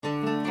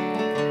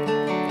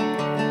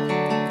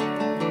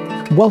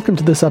Welcome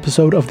to this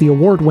episode of the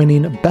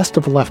award-winning Best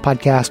of the Left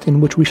podcast, in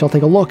which we shall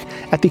take a look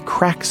at the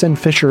cracks and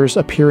fissures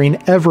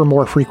appearing ever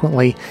more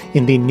frequently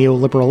in the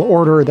neoliberal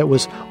order that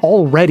was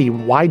already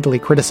widely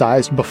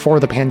criticized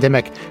before the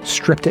pandemic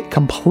stripped it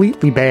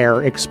completely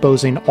bare,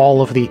 exposing all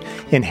of the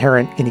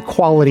inherent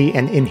inequality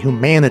and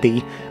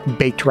inhumanity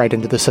baked right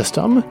into the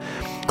system.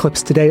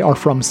 Clips today are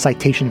from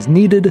Citations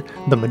Needed,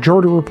 The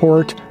Majority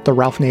Report, The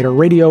Ralph Nader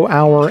Radio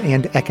Hour,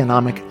 and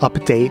Economic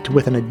Update,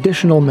 with an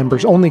additional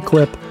members-only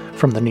clip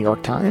from the New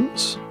York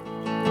Times.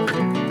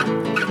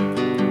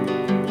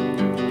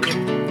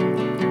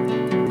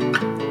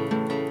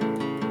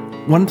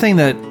 One thing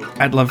that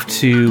I'd love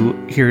to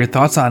hear your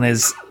thoughts on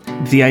is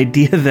the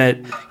idea that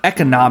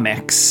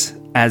economics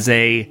as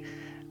a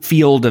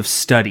field of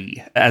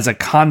study, as a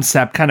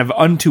concept kind of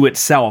unto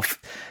itself,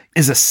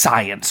 is a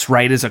science,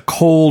 right? Is a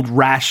cold,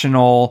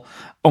 rational,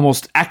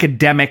 almost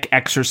academic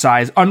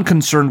exercise,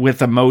 unconcerned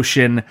with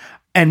emotion.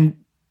 And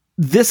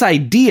this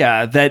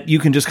idea that you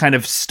can just kind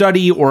of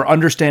study or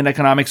understand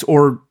economics,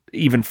 or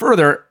even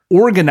further,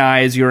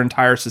 organize your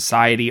entire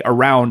society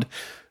around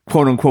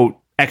quote unquote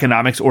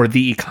economics or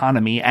the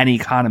economy, an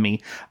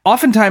economy,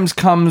 oftentimes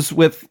comes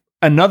with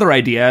another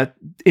idea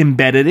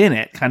embedded in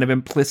it, kind of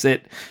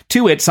implicit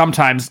to it,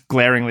 sometimes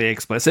glaringly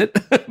explicit,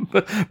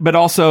 but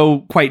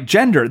also quite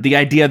gendered. The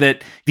idea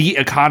that the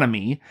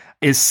economy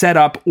is set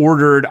up,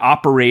 ordered,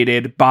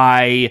 operated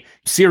by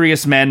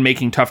serious men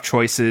making tough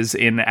choices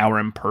in our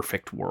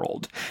imperfect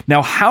world.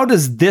 Now, how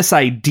does this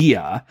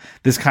idea,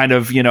 this kind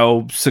of,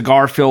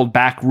 cigar-filled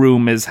back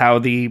room is how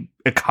the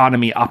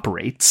economy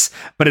operates,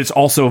 but it's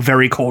also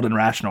very cold and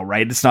rational,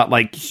 right? It's not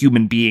like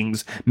human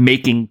beings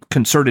making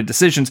concerted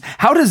decisions.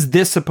 How does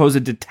this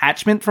supposed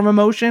detachment from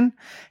emotion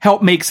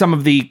help make some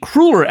of the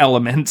crueler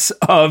elements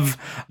of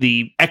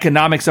the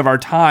economics of our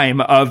time,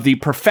 of the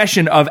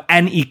profession of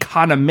an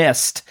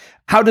economist?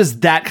 How does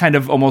that kind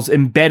of almost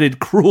embedded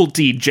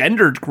cruelty,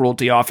 gendered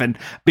cruelty often,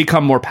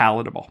 become more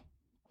palatable?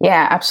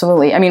 Yeah,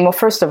 absolutely. I mean, well,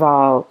 first of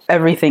all,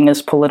 everything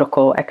is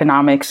political.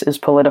 Economics is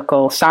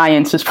political.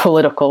 Science is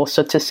political.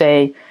 So to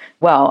say,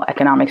 well,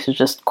 economics is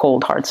just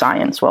cold, hard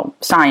science. Well,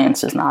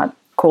 science is not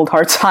cold,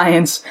 hard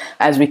science,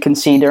 as we can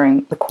see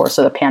during the course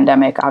of the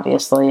pandemic,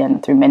 obviously,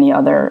 and through many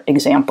other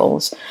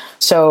examples.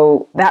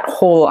 So that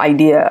whole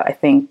idea, I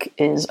think,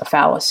 is a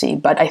fallacy.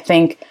 But I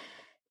think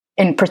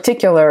in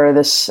particular,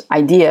 this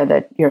idea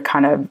that you're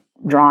kind of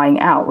drawing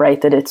out, right,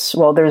 that it's,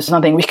 well, there's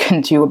nothing we can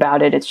do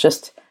about it. It's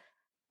just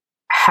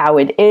how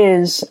it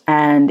is,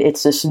 and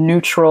it's this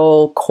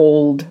neutral,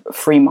 cold,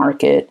 free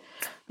market,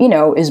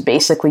 is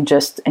basically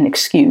just an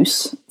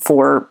excuse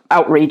for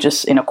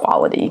outrageous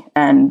inequality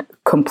and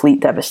complete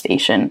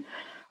devastation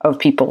of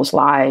people's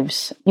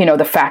lives.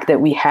 The fact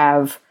that we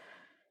have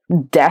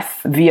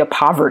death via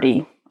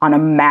poverty on a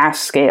mass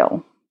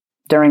scale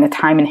during a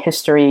time in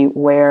history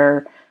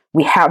where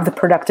we have the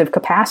productive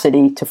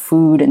capacity to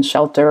food and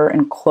shelter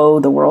and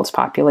clothe the world's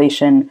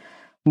population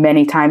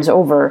many times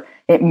over,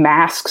 it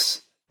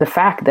masks the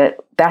fact that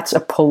that's a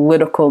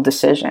political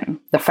decision.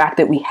 The fact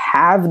that we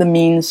have the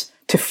means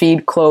to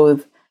feed,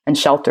 clothe, and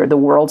shelter the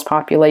world's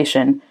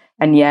population,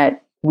 and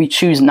yet we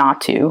choose not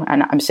to.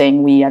 And I'm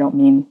saying we, I don't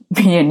mean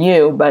me and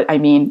you, but I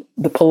mean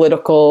the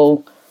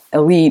political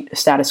elite,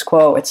 status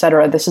quo, et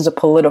cetera. This is a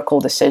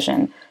political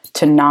decision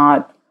to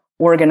not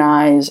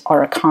organize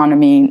our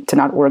economy, to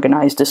not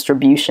organize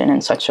distribution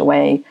in such a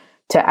way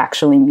to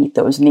actually meet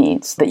those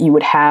needs, that you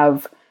would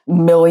have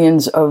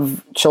millions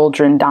of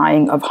children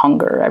dying of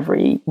hunger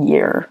every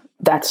year.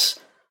 That's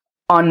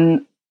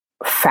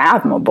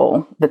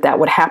unfathomable that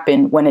would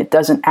happen when it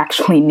doesn't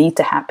actually need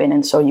to happen.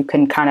 And so you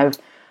can kind of,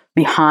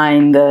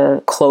 behind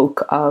the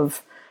cloak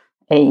of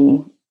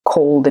a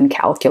cold and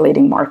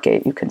calculating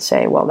market, you can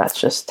say, well, that's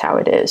just how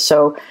it is.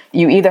 So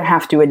you either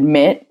have to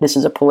admit this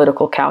is a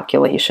political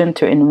calculation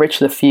to enrich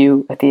the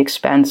few at the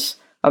expense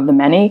of the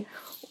many,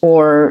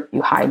 or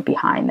you hide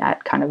behind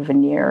that kind of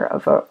veneer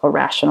of a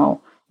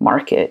rational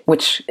market,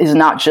 which is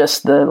not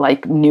just the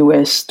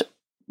newest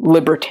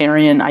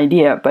libertarian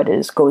idea, but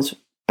goes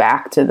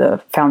back to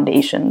the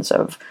foundations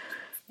of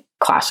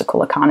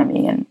classical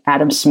economy and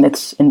Adam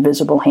Smith's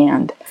invisible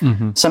hand.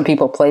 Mm-hmm. Some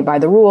people play by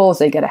the rules,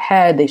 they get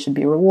ahead, they should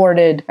be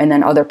rewarded. And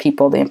then other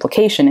people, the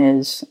implication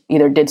is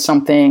either did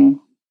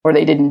something or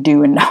they didn't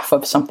do enough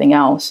of something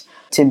else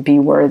to be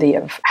worthy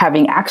of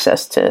having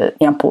access to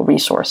ample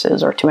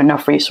resources or to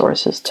enough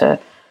resources to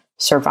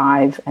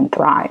survive and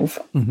thrive.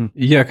 Mm-hmm.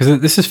 Yeah, because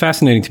this is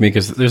fascinating to me,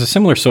 because there's a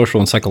similar social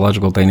and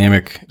psychological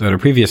dynamic that a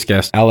previous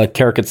guest, Alec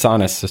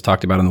Karakatsanis, has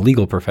talked about in the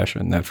legal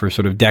profession, that for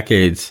sort of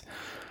decades,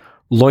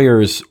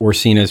 lawyers were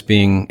seen as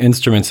being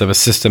instruments of a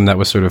system that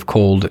was sort of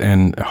cold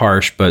and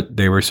harsh, but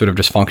they were sort of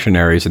just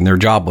functionaries, and their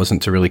job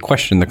wasn't to really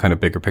question the kind of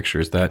bigger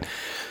pictures, that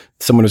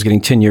someone was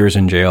getting 10 years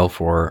in jail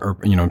or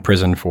in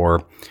prison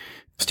for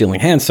stealing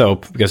hand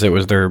soap because it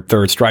was their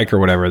third strike or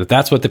whatever,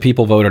 that's what the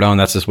people voted on.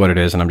 That's just what it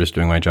is. And I'm just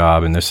doing my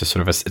job. And this is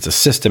sort of it's a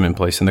system in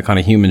place, and the kind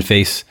of human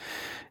face.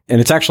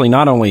 And it's actually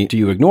not only do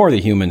you ignore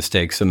the human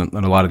stakes in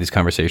a lot of these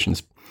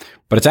conversations,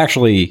 but it's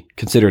actually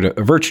considered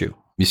a virtue.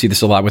 You see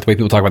this a lot with the way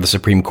people talk about the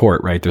Supreme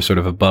Court, right? They're sort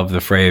of above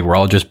the fray. We're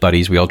all just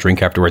buddies. We all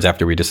drink afterwards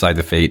after we decide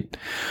the fate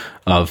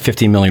of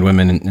 15 million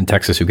women in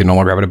Texas who can no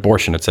longer have an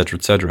abortion, et cetera,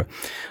 et cetera.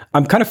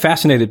 I'm kind of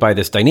fascinated by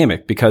this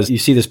dynamic because you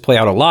see this play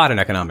out a lot in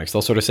economics.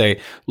 They'll sort of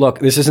say, look,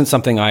 this isn't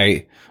something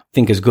I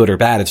think is good or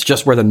bad. It's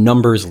just where the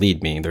numbers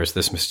lead me. There's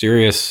this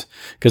mysterious,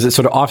 because it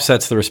sort of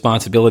offsets the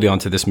responsibility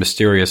onto this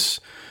mysterious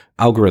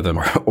algorithm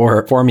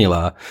or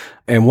formula.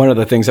 And one of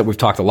the things that we've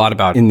talked a lot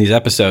about in these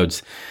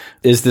episodes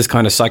is this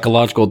kind of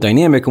psychological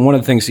dynamic. And one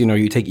of the things,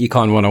 you take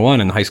Econ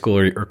 101 in high school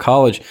or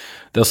college,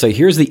 they'll say,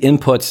 here's the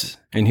inputs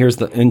and here's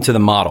the into the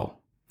model.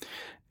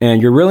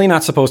 And you're really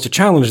not supposed to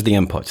challenge the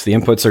inputs. The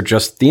inputs are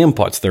just the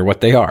inputs. They're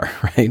what they are,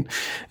 right?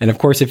 And of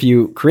course, if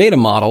you create a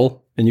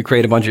model and you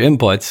create a bunch of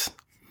inputs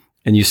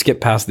and you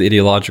skip past the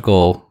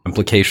ideological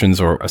implications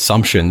or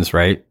assumptions,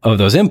 right, of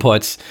those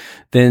inputs,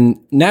 then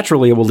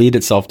naturally it will lead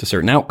itself to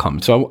certain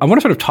outcomes. So I want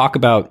to sort of talk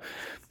about,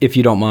 if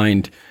you don't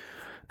mind,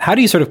 how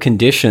do you sort of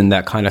condition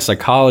that kind of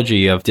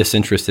psychology of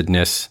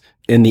disinterestedness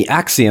in the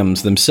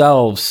axioms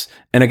themselves?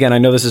 And again, I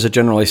know this is a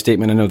generalized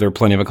statement. I know there are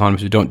plenty of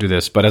economists who don't do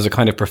this, but as a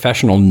kind of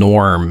professional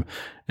norm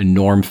and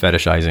norm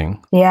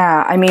fetishizing.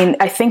 Yeah, I mean,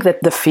 I think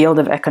that the field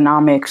of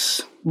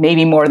economics,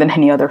 maybe more than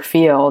any other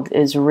field,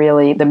 is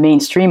really, the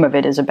mainstream of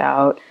it is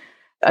about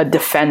a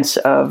defense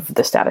of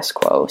the status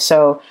quo.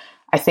 So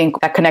I think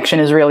that connection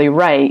is really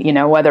right.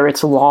 Whether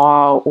it's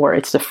law or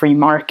it's the free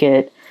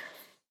market,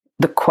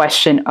 the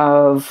question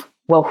of,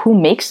 well, who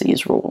makes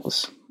these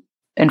rules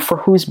and for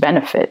whose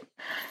benefit?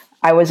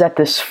 I was at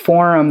this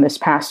forum this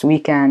past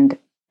weekend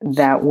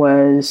that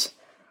was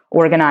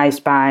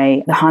organized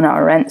by the Hannah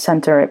Arendt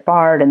Center at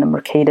Bard and the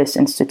Mercatus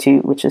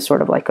Institute, which is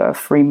sort of like a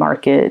free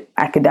market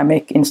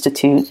academic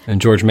institute.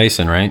 And George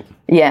Mason, right?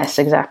 Yes,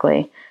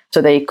 exactly.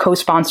 So they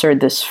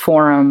co-sponsored this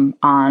forum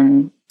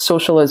on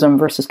socialism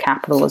versus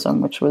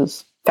capitalism, which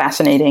was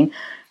fascinating.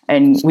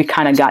 And we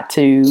kind of got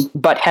to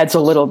butt heads a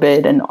little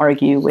bit and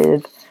argue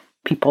with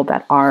people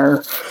that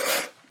are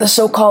the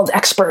so-called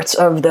experts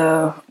of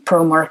the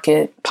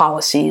pro-market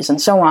policies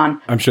and so on.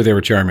 I'm sure they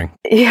were charming.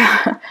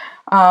 Yeah.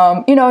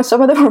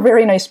 Some of them were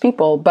very nice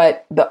people,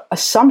 but the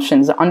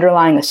assumptions, the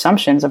underlying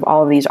assumptions of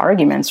all of these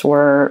arguments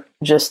were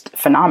just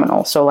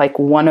phenomenal. So like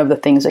one of the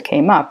things that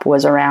came up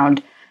was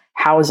around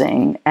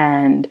housing.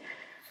 And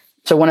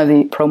so one of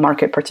the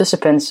pro-market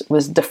participants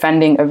was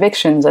defending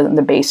evictions on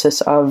the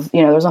basis of,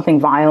 there's nothing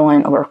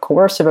violent or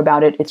coercive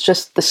about it. It's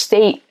just the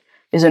state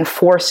is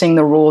enforcing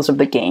the rules of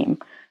the game.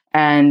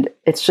 And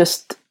it's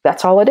just,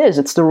 that's all it is.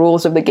 It's the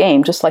rules of the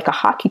game, just like a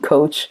hockey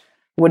coach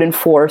would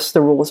enforce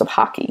the rules of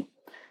hockey.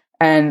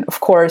 And of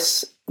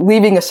course,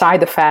 leaving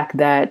aside the fact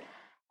that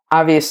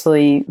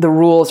obviously the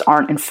rules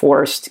aren't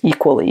enforced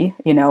equally,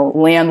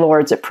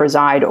 landlords that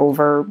preside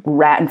over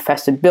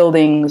rat-infested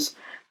buildings,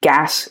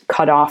 gas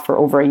cut off for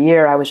over a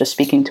year. I was just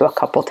speaking to a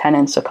couple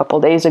tenants a couple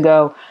days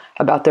ago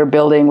about their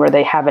building where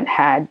they haven't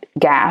had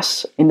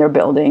gas in their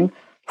building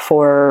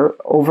for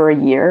over a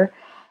year.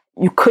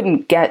 You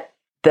couldn't get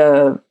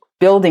the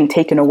building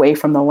taken away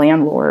from the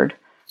landlord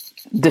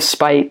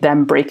despite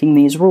them breaking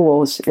these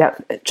rules.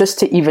 That just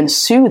to even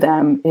sue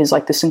them is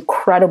like this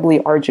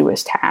incredibly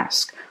arduous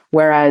task.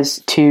 Whereas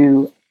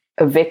to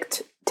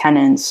evict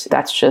tenants,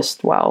 that's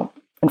just,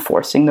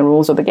 enforcing the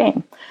rules of the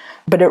game.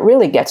 But it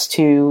really gets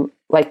to,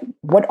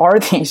 what are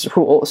these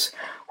rules?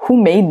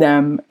 Who made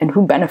them and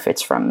who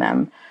benefits from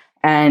them?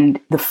 And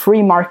the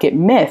free market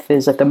myth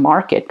is that the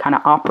market kind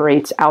of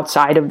operates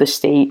outside of the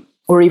state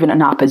or even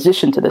in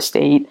opposition to the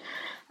state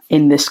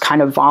in this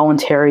kind of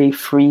voluntary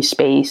free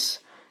space.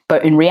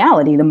 But in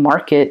reality, the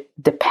market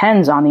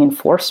depends on the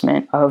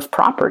enforcement of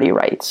property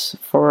rights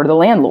for the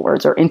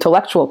landlords or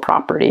intellectual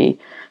property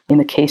in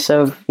the case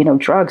of,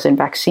 drugs and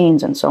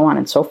vaccines and so on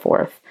and so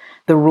forth.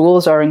 The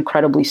rules are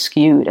incredibly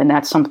skewed. And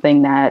that's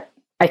something that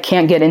I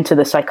can't get into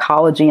the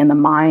psychology and the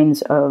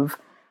minds of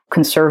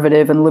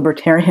conservative and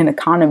libertarian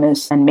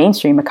economists and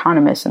mainstream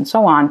economists and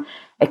so on,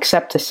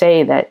 except to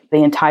say that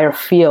the entire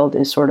field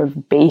is sort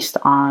of based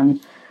on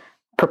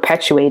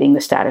perpetuating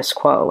the status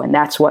quo. And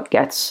that's what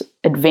gets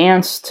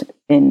advanced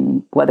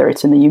in, whether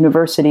it's in the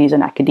universities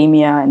and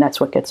academia, and that's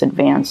what gets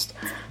advanced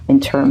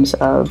in terms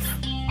of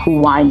who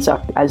winds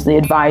up as the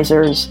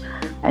advisors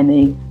and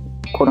the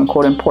quote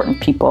unquote important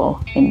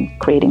people in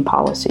creating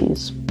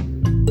policies.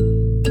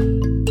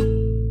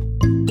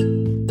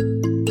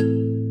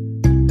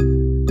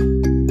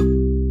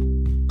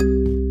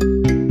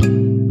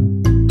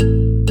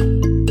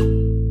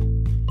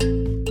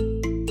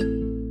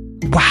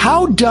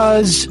 How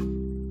does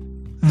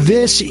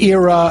this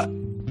era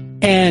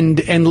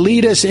end and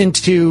lead us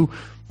into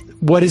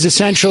what is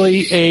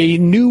essentially a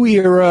new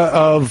era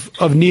of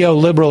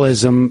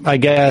neoliberalism, I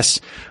guess,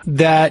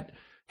 that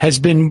has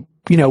been,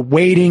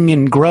 waiting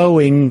and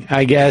growing,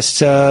 I guess,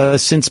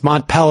 since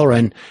Mont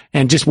Pelerin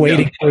and just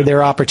waiting for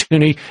their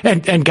opportunity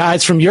and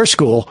guys from your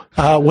school,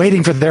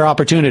 waiting for their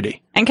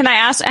opportunity. And can I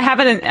ask, I have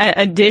an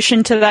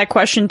addition to that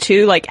question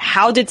too,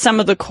 how did some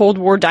of the Cold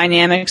War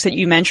dynamics that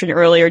you mentioned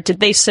earlier,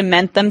 did they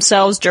cement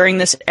themselves during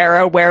this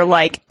era where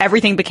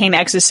everything became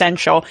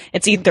existential?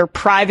 It's either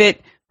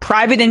private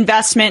private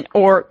investment,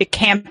 or it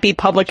can't be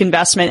public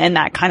investment, and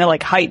that kind of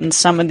like heightens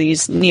some of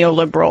these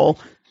neoliberal,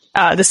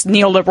 this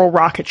neoliberal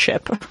rocket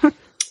ship.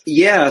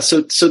 Yeah,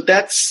 so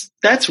that's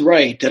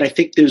right. And I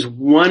think there's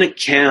one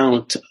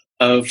account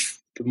of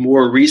the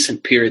more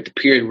recent period, the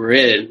period we're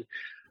in,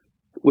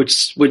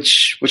 which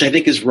I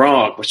think is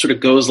wrong, which sort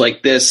of goes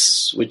like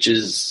this, which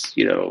is,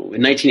 in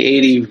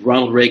 1980,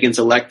 Ronald Reagan's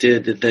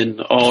elected, and then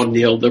all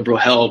neoliberal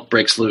hell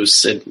breaks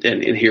loose, and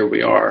here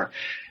we are.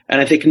 And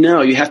I think,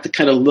 no, you have to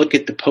kind of look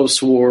at the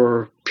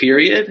post-war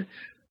period,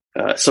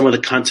 some of the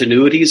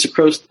continuities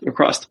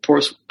across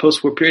the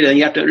post-war period, and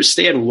you have to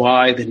understand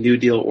why the New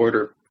Deal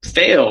order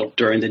failed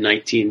during the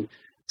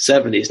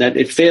 1970s. Now,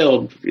 it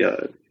failed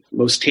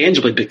most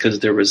tangibly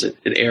because there was an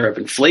era of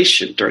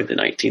inflation during the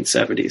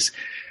 1970s.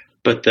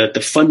 But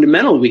the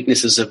fundamental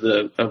weaknesses of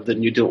the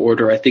New Deal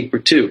order, I think, were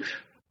two.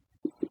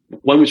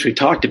 One, which we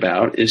talked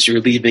about, is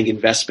you're leaving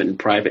investment in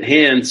private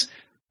hands.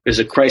 There's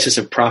a crisis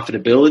of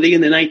profitability in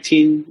the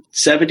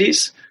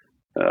 1970s.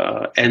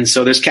 And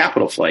so there's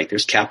capital flight.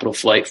 There's capital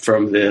flight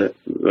from in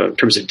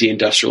terms of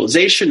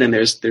deindustrialization, and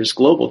there's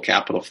global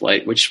capital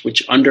flight,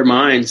 which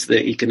undermines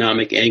the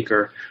economic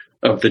anchor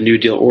of the New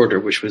Deal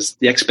order, which was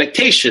the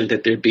expectation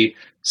that there'd be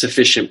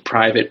sufficient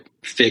private,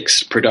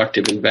 fixed,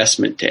 productive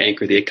investment to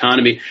anchor the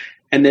economy.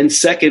 And then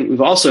second, we've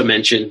also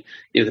mentioned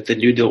that the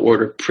New Deal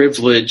order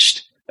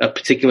privileged a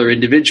particular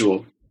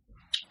individual,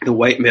 the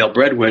white male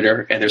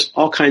breadwinner, and there's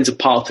all kinds of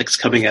politics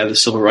coming out of the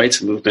civil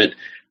rights movement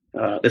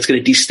that's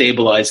going to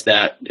destabilize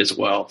that as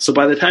well. So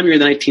by the time you're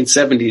in the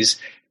 1970s,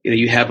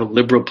 you have a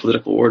liberal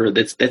political order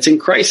that's in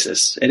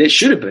crisis, and it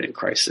should have been in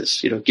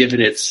crisis,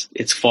 given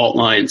its fault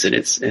lines and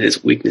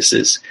its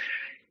weaknesses.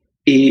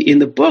 In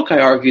the book, I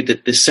argued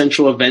that the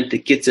central event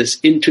that gets us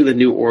into the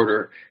new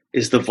order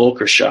is the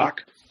Volcker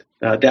shock.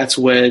 That's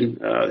when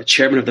the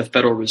chairman of the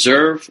Federal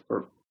Reserve,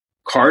 or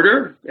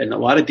Carter, and a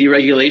lot of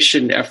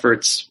deregulation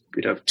efforts,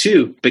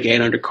 too,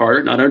 began under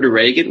Carter, not under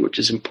Reagan, which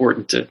is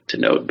important to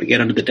note,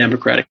 began under the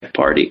Democratic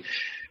Party.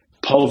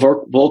 Paul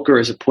Volcker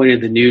is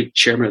appointed the new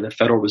chairman of the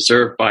Federal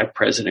Reserve by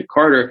President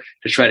Carter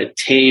to try to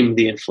tame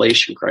the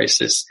inflation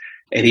crisis.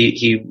 And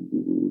he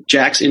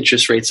jacks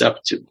interest rates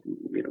up to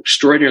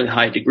extraordinarily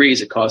high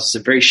degrees. It causes a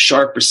very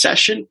sharp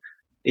recession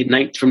from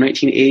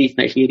 1980 to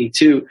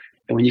 1982.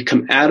 And when you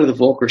come out of the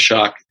Volcker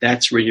shock,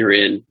 that's when you're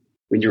in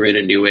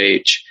a new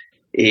age.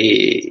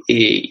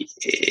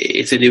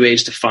 It's a new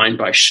age defined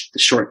by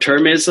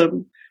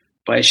short-termism,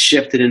 by a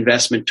shift in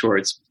investment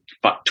towards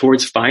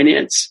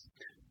finance,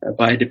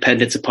 by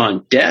dependence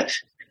upon debt,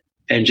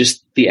 and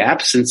just the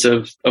absence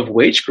of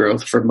wage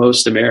growth for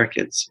most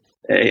Americans.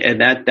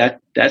 And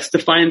that's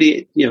defined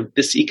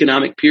this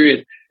economic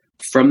period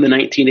from the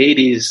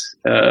 1980s,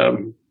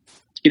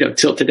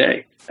 till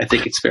today. I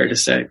think it's fair to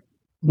say.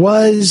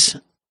 Was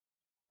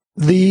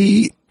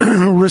the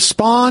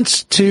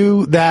response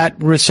to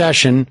that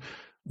recession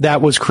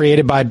that was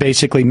created by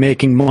basically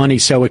making money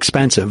so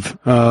expensive?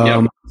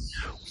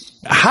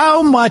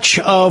 How much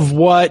of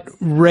what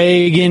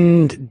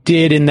Reagan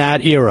did in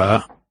that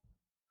era,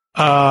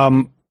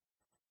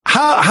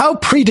 how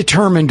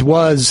predetermined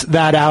was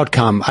that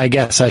outcome, I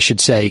guess I should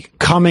say,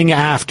 coming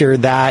after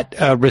that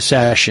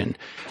recession?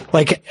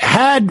 Like,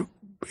 had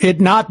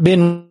it not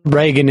been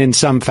Reagan in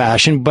some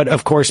fashion, but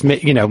of course,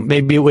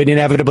 maybe it would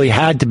inevitably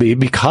had to be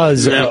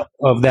because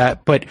of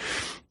that. But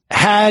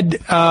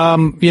had,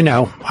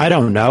 I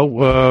don't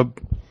know,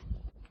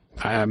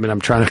 I'm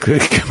trying to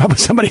come up with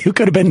somebody who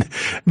could have been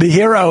the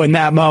hero in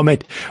that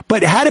moment.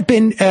 But had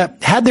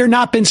there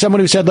not been someone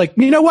who said, like,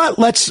 you know what,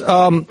 let's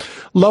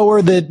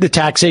lower the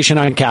taxation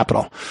on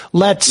capital.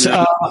 Let's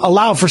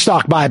allow for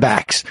stock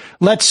buybacks.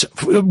 Let's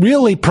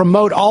really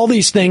promote all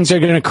these things that are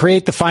going to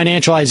create the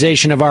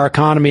financialization of our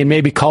economy and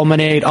maybe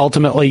culminate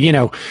ultimately,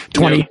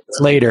 20 years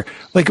later.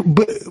 Like,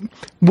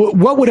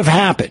 what would have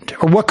happened,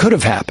 or what could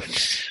have happened?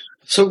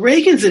 So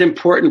Reagan's an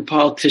important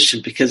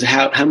politician because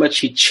how much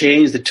he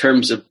changed the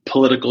terms of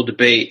political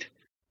debate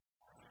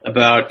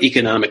about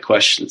economic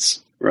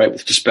questions, right?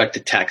 With respect to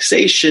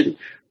taxation,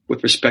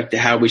 with respect to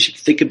how we should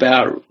think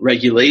about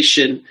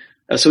regulation.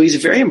 So he's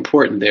very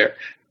important there.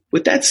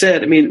 With that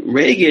said, when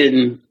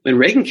Reagan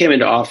came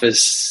into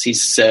office, he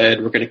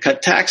said, we're going to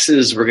cut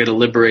taxes, we're going to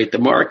liberate the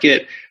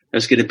market,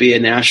 there's going to be a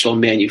national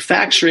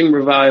manufacturing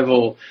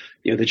revival.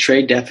 The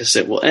trade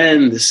deficit will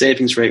end, the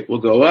savings rate will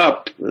go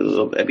up.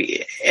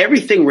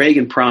 Everything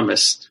Reagan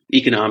promised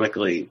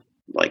economically,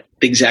 like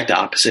the exact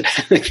opposite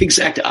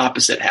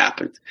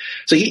happened.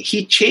 So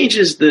he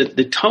changes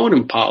the tone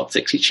in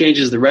politics. He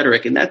changes the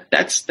rhetoric, and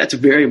that's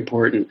very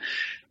important.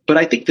 But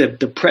I think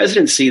the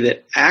presidency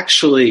that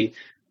actually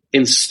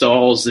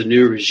installs the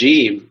new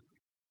regime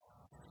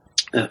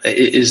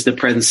is the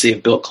presidency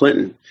of Bill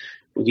Clinton.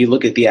 When you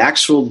look at the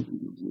actual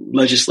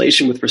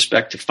legislation with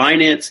respect to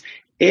finance,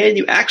 and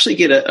you actually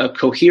get a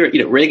coherent,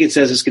 Reagan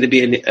says it's going to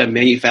be a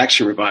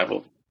manufacturing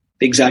revival.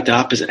 The exact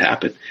opposite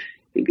happened.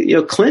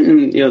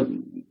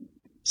 Clinton,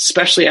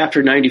 especially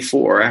after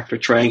 94, after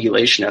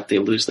triangulation, after they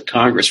lose the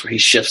Congress, where he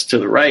shifts to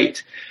the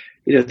right,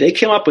 they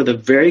came up with a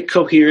very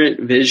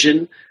coherent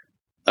vision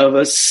of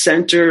a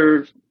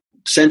center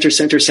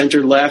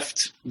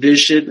center-left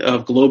vision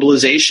of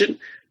globalization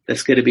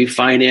that's going to be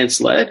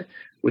finance-led,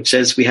 which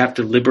says we have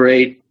to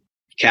liberate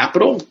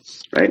capital,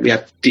 right? We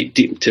have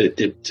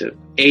to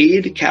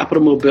aid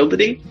capital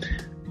mobility,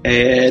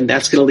 and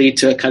that's going to lead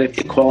to a kind of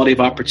equality of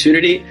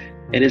opportunity,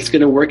 and it's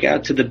going to work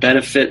out to the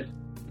benefit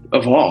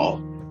of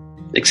all,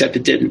 except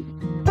it didn't.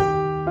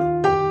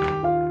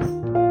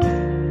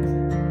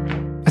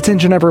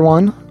 Attention,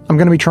 everyone. I'm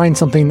going to be trying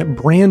something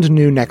brand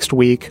new next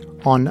week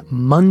on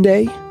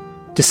Monday,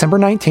 December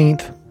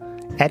 19th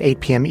at 8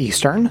 p.m.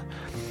 Eastern.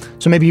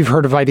 So maybe you've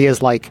heard of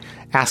ideas like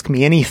Ask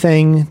Me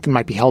Anything that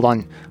might be held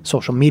on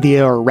social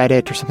media or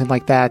Reddit or something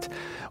like that.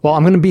 Well,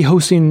 I'm going to be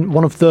hosting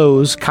one of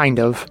those, kind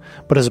of,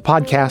 but as a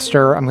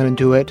podcaster, I'm going to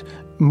do it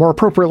more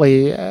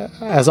appropriately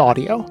as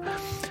audio.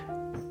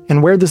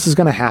 And where this is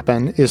going to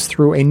happen is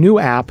through a new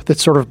app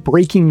that's sort of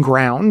breaking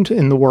ground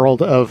in the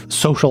world of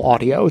social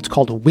audio. It's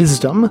called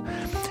Wisdom.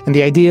 And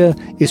the idea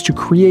is to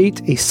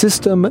create a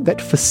system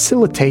that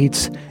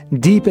facilitates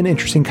deep and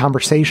interesting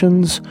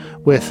conversations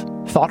with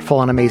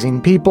thoughtful and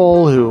amazing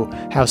people who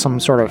have some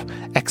sort of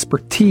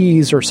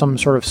expertise or some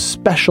sort of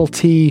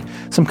specialty,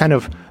 some kind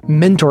of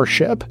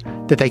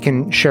mentorship that they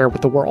can share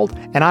with the world.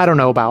 And I don't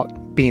know about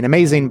being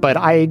amazing, but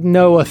I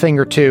know a thing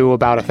or two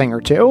about a thing or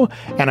two,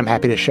 and I'm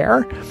happy to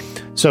share.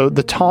 So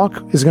the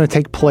talk is going to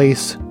take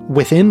place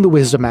within the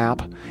Wisdom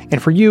app.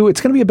 And for you,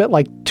 it's going to be a bit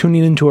like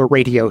tuning into a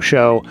radio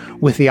show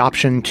with the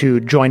option to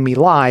join me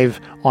live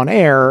on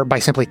air by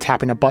simply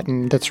tapping a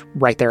button that's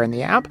right there in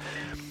the app.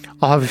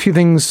 I'll have a few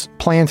things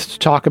planned to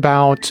talk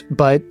about,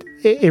 but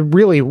it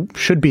really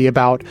should be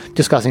about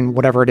discussing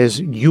whatever it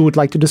is you would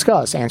like to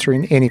discuss,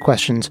 answering any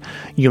questions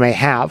you may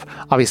have.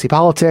 Obviously,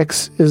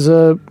 politics is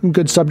a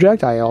good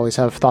subject. I always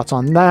have thoughts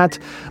on that.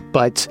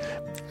 But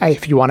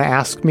if you want to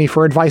ask me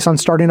for advice on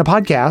starting a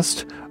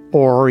podcast,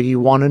 or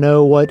you want to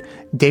know what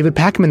David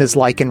Pakman is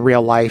like in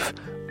real life,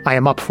 I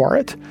am up for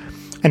it.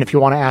 And if you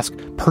want to ask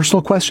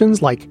personal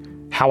questions like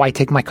how I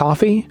take my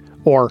coffee,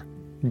 or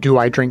do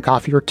I drink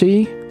coffee or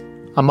tea,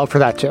 I'm up for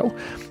that too.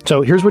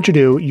 So here's what you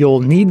do.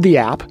 You'll need the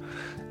app,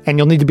 and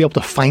you'll need to be able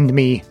to find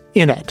me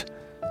in it.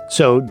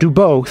 So do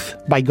both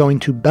by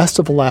going to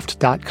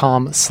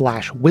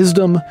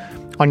bestofleft.com/wisdom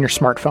on your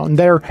smartphone.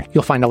 There,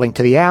 you'll find a link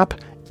to the app,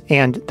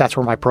 and that's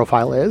where my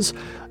profile is.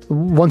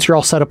 Once you're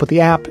all set up with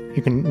the app,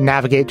 you can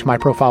navigate to my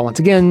profile once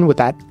again with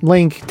that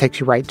link. It takes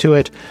you right to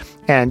it.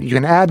 And you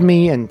can add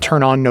me and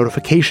turn on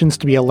notifications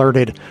to be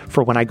alerted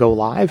for when I go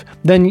live.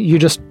 Then you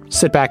just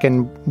sit back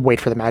and wait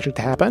for the magic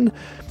to happen,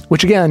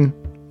 which again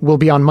will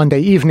be on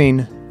Monday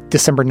evening,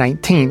 December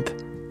 19th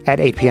at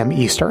 8 p.m.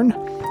 Eastern.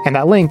 And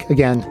that link,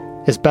 again,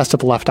 is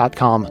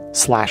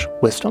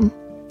bestofleft.com/wisdom.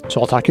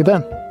 So I'll talk to you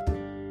then.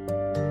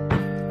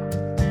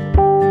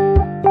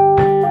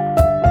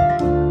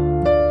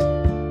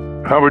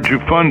 How would you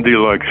fund the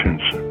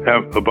elections?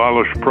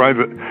 Abolish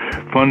private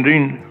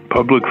funding,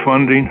 public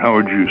funding? How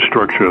would you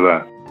structure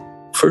that?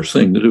 First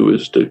thing to do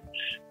is to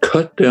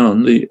cut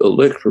down the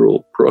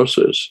electoral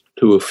process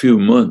to a few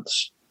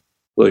months,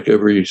 like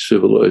every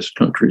civilized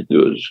country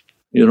does.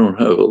 You don't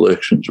have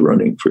elections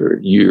running for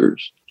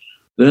years.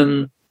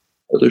 Then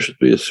there should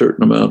be a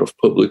certain amount of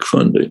public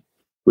funding,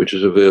 which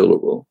is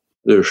available.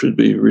 There should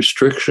be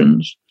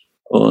restrictions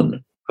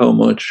on how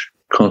much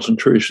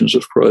concentrations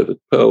of private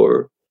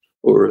power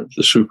or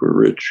the super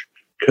rich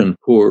can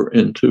pour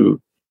into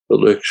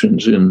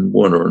elections in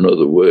one or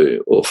another way,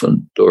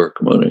 often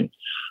dark money.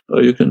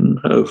 You can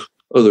have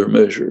other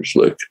measures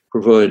like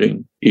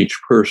providing each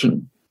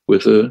person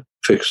with a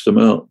fixed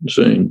amount and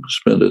saying,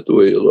 spend it the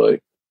way you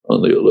like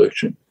on the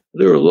election.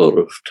 There are a lot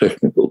of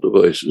technical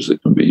devices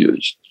that can be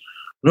used.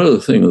 Another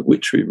thing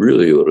which we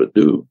really ought to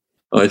do,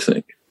 I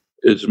think,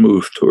 is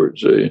move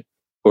towards a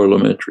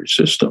parliamentary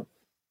system.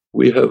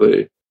 We have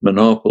a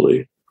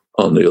monopoly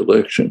on the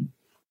election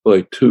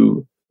by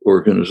two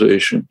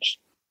organizations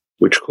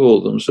which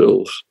call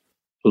themselves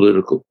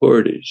political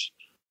parties,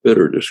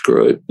 better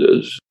described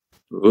as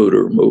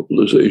voter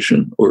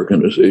mobilization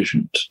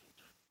organizations,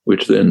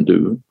 which then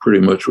do pretty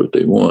much what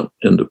they want,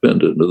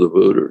 independent of the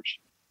voters.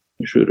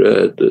 I should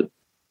add that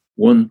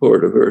one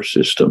part of our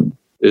system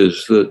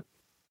is that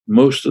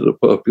most of the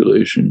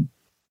population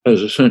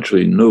has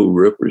essentially no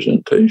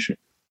representation,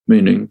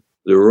 meaning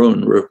their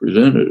own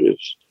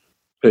representatives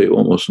pay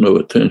almost no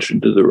attention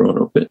to their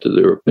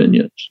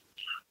opinions.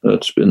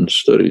 That's been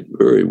studied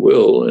very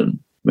well in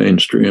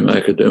mainstream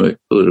academic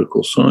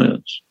political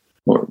science.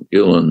 Mark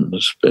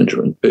Gillen's,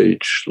 Benjamin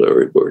Page,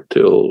 Larry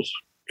Bartell's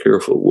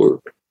careful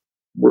work.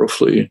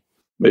 Roughly,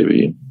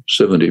 maybe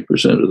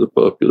 70% of the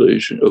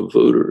population of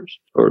voters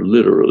are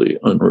literally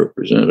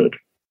unrepresented.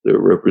 Their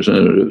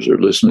representatives are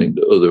listening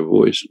to other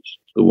voices,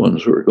 the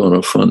ones who are going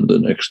to fund the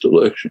next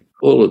election.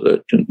 All of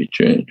that can be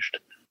changed.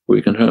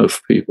 We can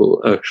have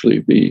people actually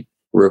be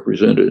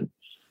represented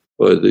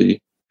by the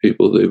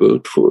people they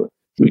vote for.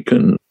 We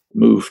can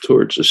move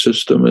towards a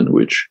system in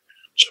which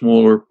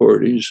smaller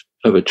parties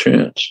have a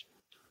chance,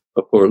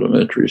 a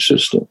parliamentary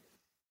system.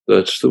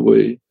 That's the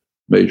way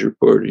major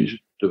parties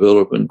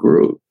develop and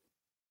grow.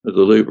 The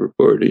Labour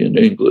Party in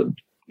England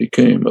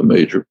became a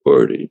major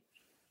party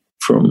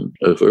from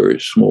a very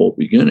small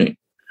beginning.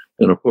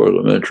 In a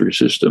parliamentary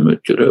system,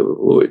 it could have a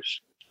voice.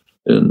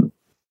 In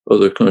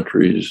other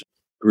countries,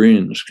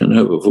 Greens can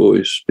have a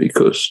voice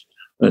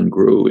and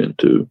grow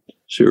into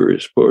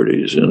serious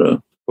parties in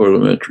a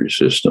parliamentary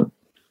system.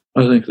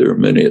 I think there are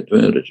many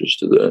advantages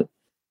to that.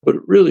 But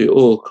it really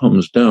all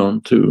comes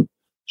down to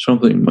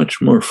something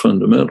much more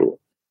fundamental: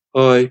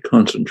 high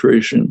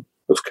concentration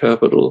of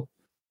capital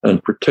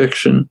and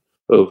protection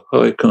of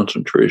high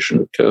concentration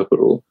of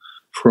capital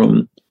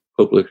from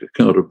public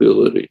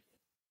accountability.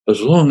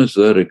 As long as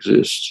that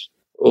exists,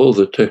 all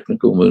the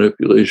technical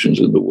manipulations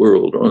in the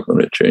world aren't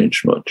going to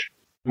change much.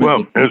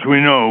 Well, as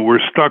we know, we're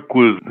stuck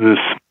with this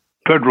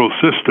federal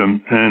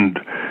system, and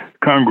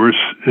Congress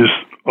is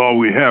all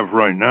we have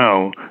right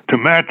now to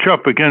match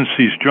up against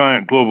these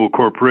giant global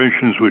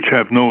corporations which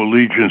have no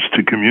allegiance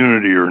to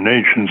community or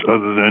nations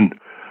other than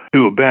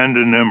to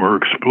abandon them or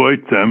exploit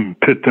them,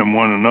 pit them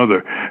one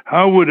another.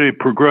 How would a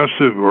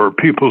progressive or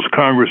People's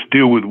Congress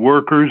deal with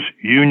workers,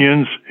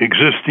 unions,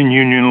 existing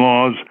union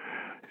laws,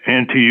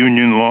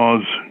 anti-union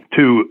laws,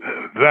 to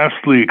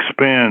vastly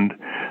expand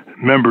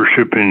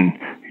membership in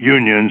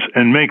unions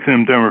and make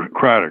them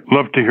democratic?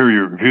 Love to hear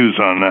your views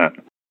on that.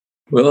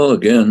 Well,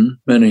 again,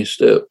 many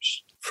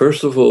steps.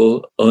 First of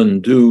all,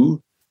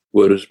 undo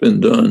what has been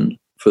done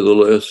for the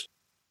last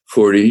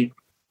 40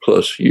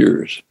 plus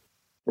years.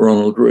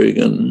 Ronald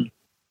Reagan,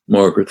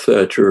 Margaret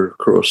Thatcher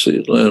across the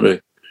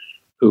Atlantic,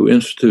 who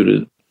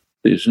instituted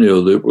these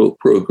neoliberal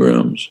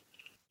programs,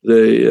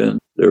 they and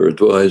their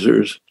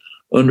advisors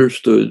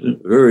understood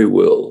very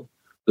well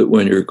that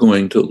when you're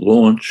going to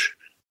launch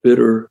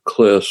bitter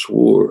class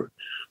war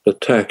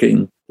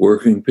attacking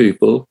working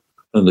people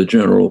and the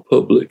general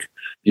public,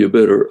 you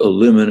better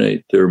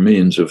eliminate their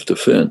means of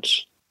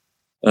defense.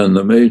 And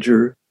the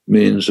major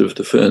means of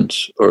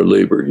defense are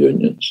labor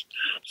unions.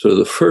 So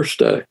the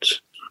first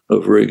acts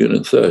of Reagan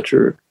and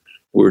Thatcher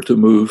were to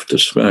move to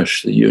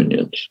smash the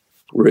unions.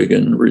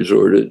 Reagan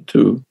resorted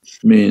to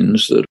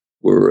means that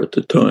were at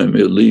the time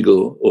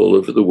illegal all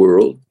over the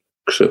world,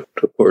 except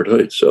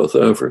apartheid South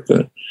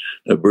Africa,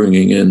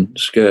 bringing in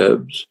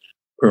scabs,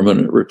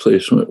 permanent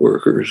replacement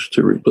workers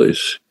to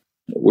replace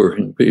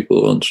working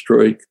people on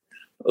strike,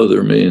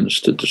 other means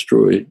to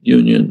destroy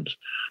unions.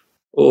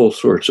 All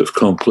sorts of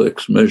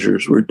complex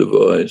measures were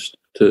devised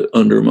to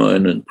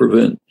undermine and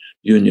prevent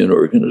union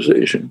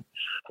organization.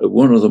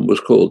 One of them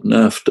was called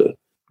NAFTA.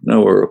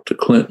 Now we're up to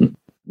Clinton.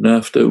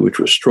 NAFTA, which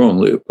was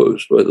strongly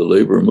opposed by the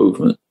labor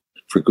movement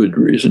for good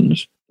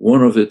reasons.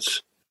 One of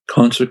its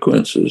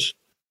consequences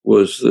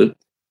was that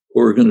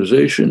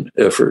organization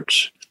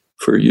efforts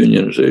for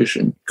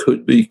unionization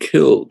could be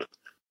killed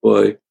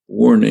by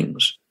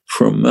warnings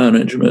from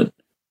management.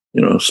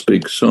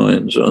 Big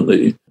signs on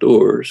the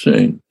door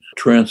saying,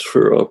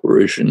 transfer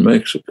Operation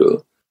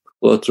Mexico.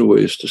 Lots of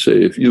ways to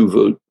say, if you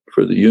vote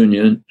for the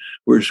union,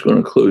 we're just going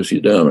to close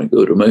you down and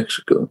go to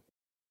Mexico.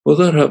 Well,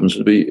 that happens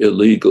to be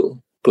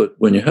illegal. But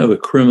when you have a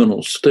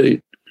criminal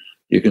state,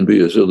 you can be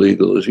as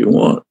illegal as you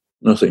want.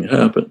 Nothing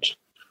happens.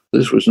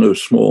 This was no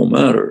small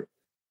matter.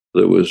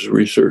 There was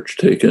research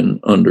taken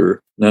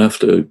under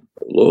NAFTA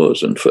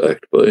laws, in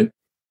fact, by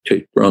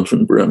Kate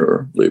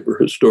Bronfenbrenner, labor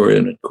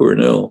historian at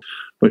Cornell,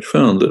 which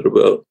found that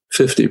about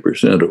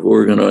 50% of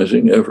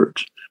organizing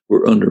efforts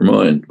were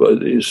undermined by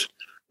these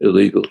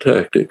illegal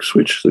tactics,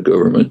 which the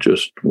government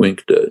just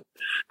winked at.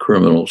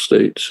 Criminal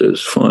state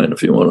says, fine,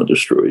 if you want to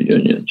destroy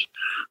unions.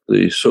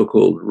 The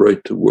so-called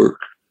right to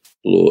work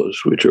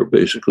laws, which are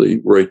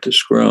basically right to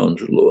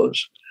scrounge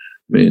laws,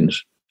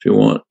 means if you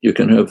want, you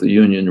can have the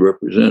union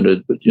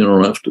represented, but you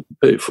don't have to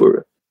pay for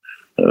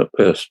it,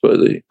 passed by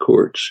the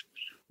courts.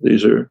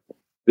 These are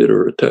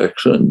bitter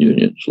attacks on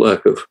unions,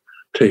 lack of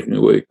taking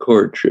away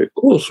card check.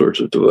 All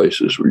sorts of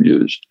devices were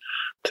used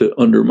to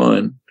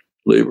undermine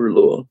labor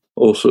law.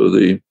 Also,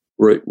 the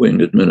right-wing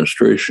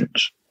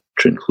administrations,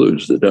 which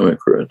includes the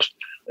Democrats,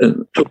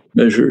 and took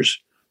measures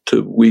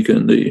to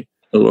weaken the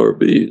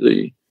LRB,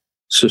 the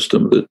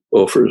system that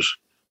offers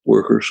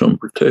workers some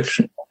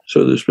protection.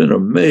 So there's been a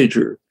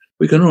major,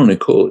 we can only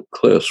call it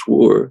class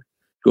war,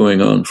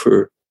 going on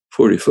for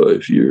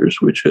 45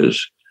 years, which has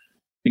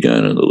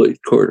began in the late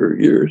Carter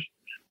years,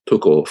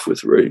 took off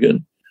with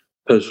Reagan,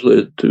 has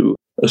led to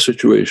a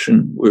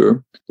situation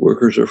where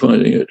workers are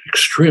finding it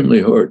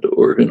extremely hard to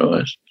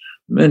organize.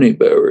 Many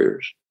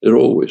barriers. It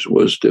always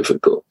was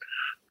difficult,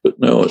 but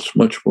now it's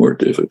much more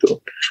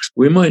difficult.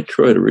 We might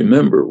try to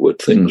remember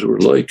what things were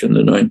like in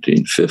the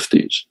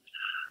 1950s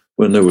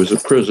when there was a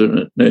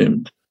president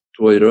named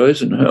Dwight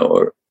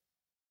Eisenhower,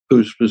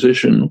 whose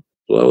position,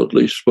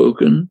 loudly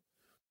spoken,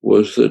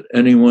 was that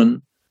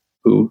anyone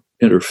who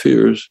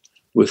interferes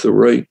with the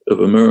right of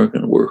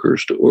American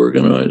workers to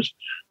organize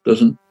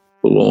doesn't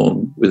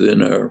belong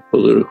within our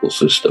political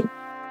system.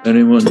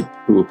 Anyone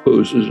who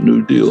opposes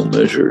New Deal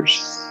measures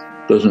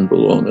doesn't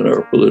belong in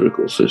our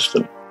political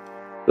system.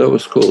 That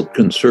was called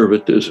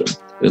conservatism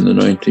in the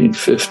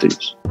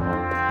 1950s.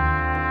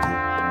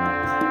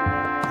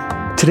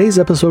 Today's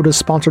episode is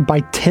sponsored by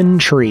 10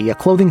 Tree, a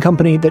clothing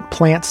company that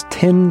plants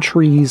 10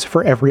 trees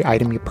for every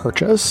item you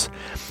purchase.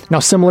 Now,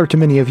 similar to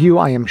many of you,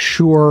 I am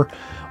sure,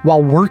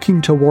 while working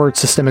towards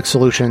systemic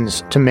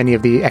solutions to many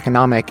of the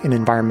economic and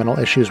environmental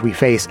issues we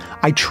face,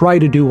 I try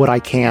to do what I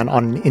can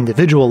on an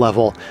individual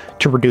level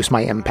to reduce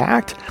my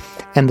impact.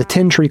 And the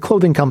 10 Tree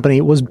clothing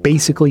company was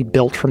basically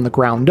built from the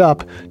ground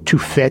up to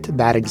fit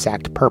that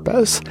exact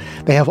purpose.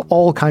 They have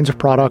all kinds of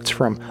products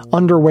from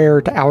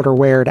underwear to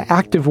outerwear to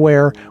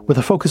activewear with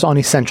a focus on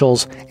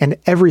essentials, and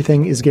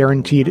everything is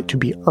guaranteed to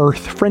be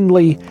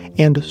earth-friendly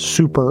and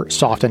super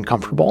soft and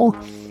comfortable.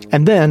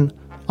 And then,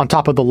 on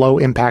top of the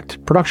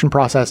low-impact production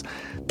process,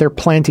 they're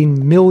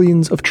planting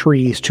millions of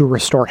trees to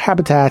restore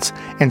habitats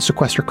and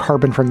sequester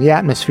carbon from the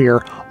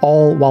atmosphere,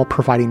 all while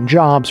providing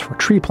jobs for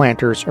tree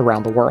planters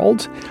around the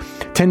world.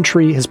 10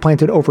 Tree has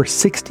planted over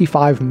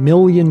 65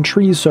 million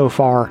trees so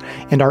far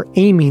and are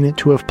aiming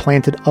to have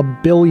planted 1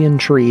 billion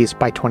trees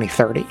by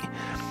 2030.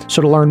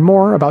 So to learn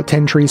more about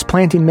 10 Tree's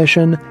planting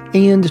mission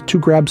and to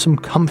grab some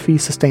comfy,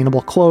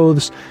 sustainable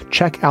clothes,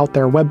 check out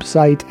their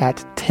website at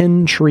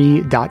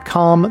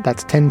 10tree.com.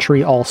 That's 10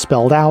 Tree all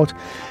spelled out.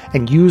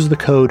 And use the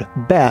code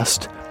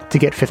BEST to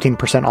get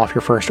 15% off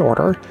your first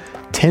order.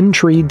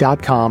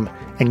 10tree.com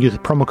and use the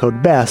promo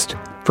code BEST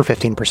for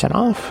 15%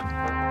 off.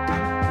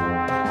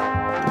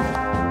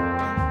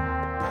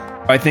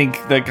 I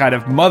think the kind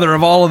of mother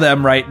of all of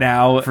them right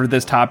now for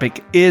this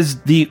topic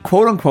is the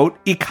quote-unquote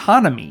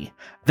economy.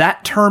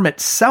 That term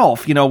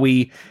itself,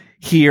 we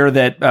hear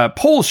that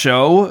polls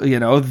show,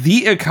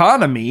 the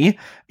economy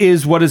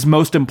is what is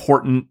most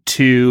important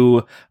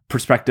to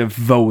prospective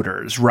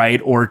voters,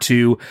 right? Or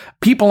to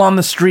people on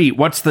the street.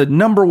 What's the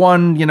number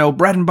one,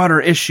 bread and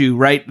butter issue,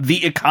 right?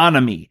 The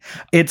economy.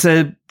 It's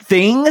a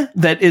thing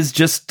that is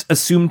just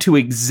assumed to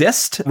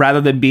exist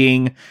rather than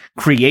being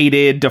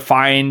created,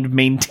 defined,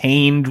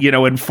 maintained,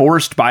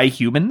 enforced by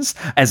humans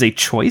as a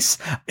choice.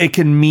 It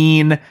can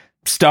mean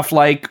stuff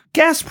like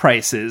gas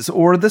prices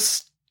or the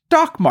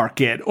stock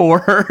market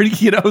or,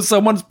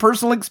 someone's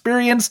personal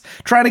experience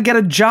trying to get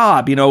a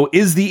job.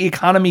 Is the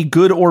economy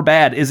good or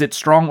bad? Is it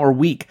strong or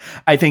weak?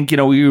 I think,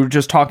 we were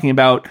just talking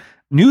about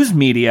news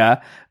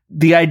media,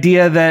 the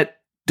idea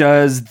that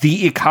does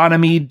the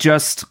economy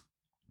just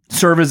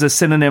serve as a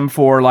synonym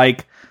for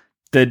like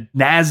the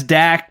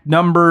NASDAQ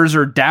numbers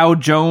or Dow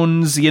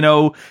Jones,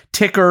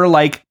 ticker?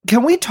 Like,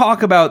 can we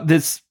talk about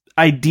this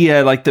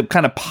idea, like the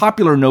kind of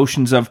popular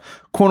notions of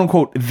quote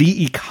unquote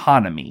the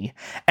economy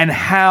and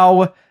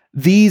how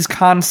these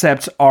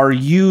concepts are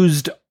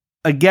used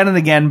again and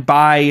again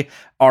by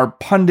our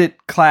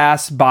pundit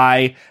class,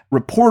 by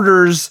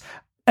reporters,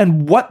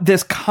 and what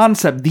this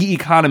concept, the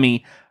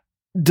economy,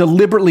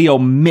 deliberately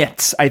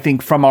omits, I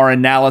think, from our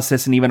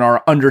analysis and even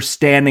our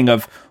understanding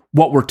of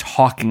what we're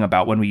talking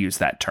about when we use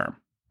that term.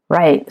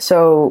 Right.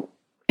 So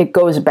it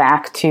goes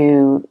back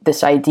to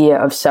this idea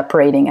of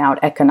separating out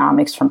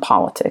economics from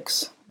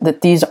politics,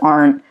 that these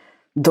aren't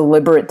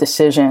deliberate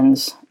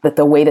decisions, that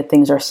the way that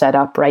things are set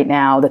up right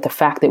now, that the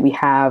fact that we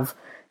have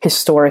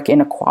historic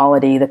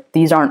inequality, that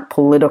these aren't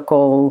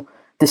political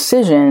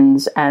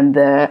decisions, and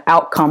the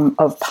outcome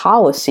of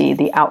policy,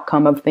 the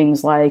outcome of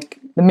things like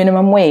the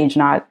minimum wage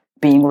not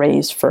being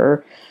raised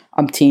for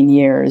umpteen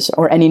years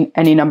or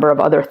any number of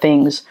other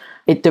things.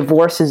 It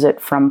divorces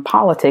it from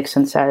politics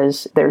and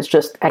says there's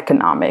just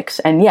economics.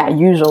 And yeah,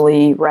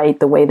 usually, right,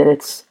 the way that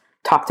it's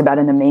talked about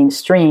in the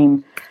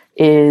mainstream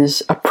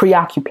is a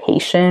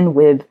preoccupation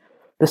with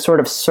the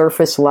sort of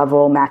surface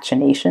level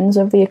machinations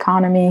of the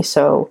economy.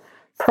 So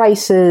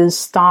prices,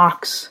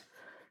 stocks,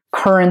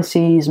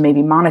 currencies,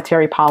 maybe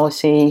monetary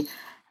policy.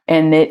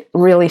 And it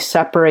really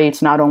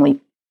separates not only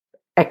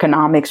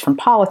economics from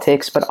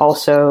politics, but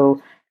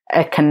also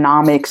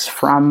economics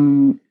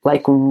from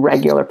like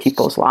regular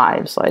people's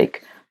lives.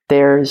 Like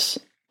there's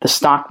the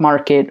stock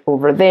market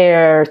over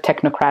there,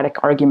 technocratic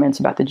arguments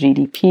about the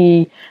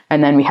GDP,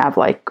 and then we have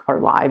like our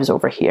lives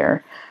over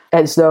here,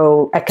 as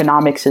though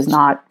economics is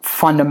not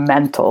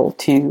fundamental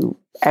to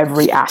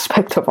every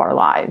aspect of our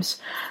lives.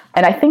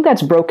 And I think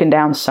that's broken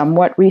down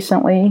somewhat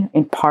recently,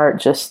 in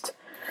part just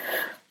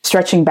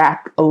stretching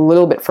back a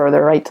little bit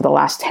further, right, to the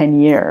last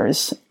 10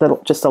 years,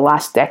 just the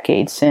last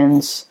decade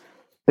since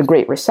the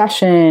Great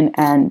Recession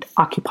and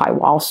Occupy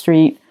Wall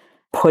Street,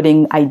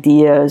 putting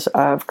ideas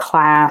of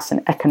class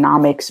and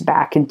economics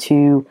back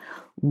into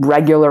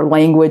regular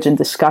language and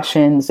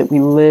discussions, that we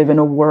live in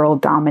a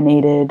world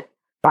dominated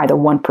by the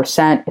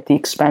 1% at the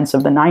expense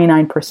of the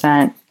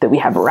 99%, that we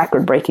have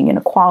record-breaking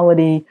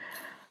inequality.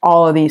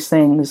 All of these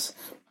things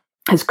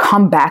has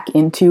come back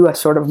into a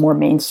sort of more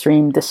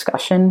mainstream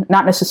discussion,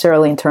 not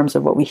necessarily in terms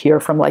of what we hear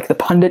from like the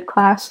pundit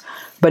class,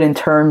 but in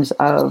terms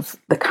of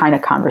the kind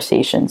of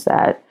conversations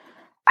that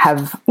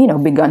have,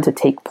 begun to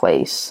take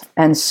place.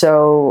 And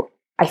so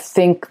I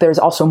think there's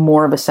also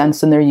more of a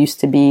sense than there used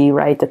to be,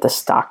 right, that the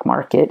stock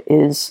market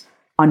is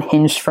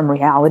unhinged from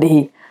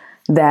reality,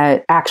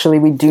 that actually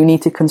we do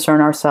need to concern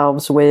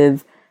ourselves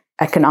with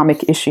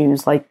economic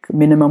issues like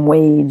minimum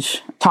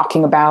wage,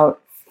 talking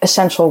about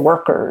essential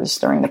workers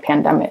during the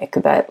pandemic,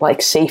 that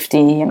like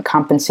safety and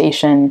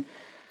compensation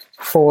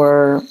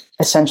for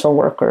essential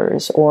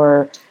workers,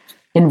 or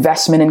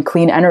investment in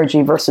clean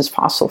energy versus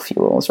fossil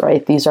fuels,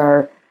 right? These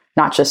are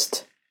not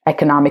just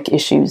economic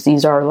issues.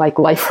 These are like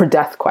life or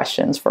death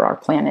questions for our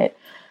planet.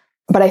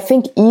 But I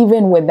think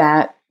even with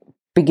that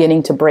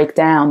beginning to break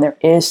down, there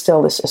is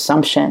still this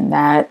assumption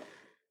that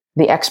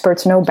the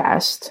experts know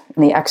best,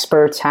 and the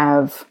experts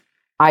have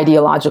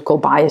ideological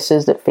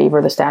biases that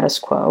favor the status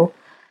quo.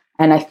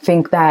 And I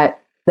think that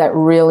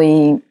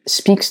really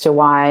speaks to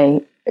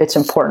why it's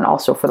important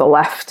also for the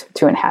left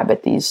to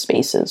inhabit these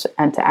spaces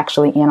and to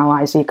actually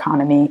analyze the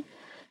economy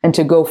and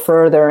to go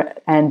further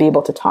and be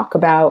able to talk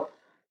about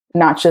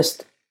not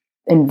just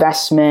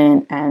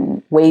investment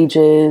and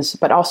wages,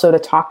 but also to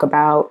talk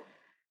about,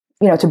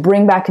 to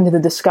bring back into the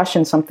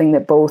discussion something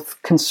that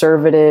both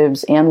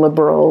conservatives and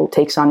liberal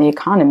takes on the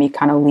economy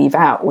kind of leave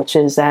out, which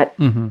is that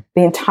the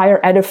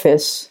entire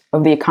edifice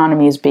of the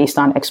economy is based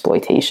on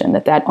exploitation,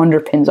 that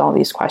underpins all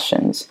these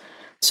questions.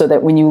 So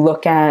that when you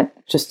look at,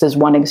 just as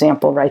one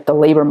example, right, the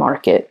labor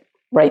market,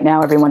 right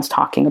now everyone's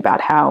talking about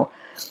how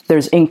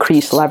there's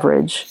increased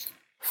leverage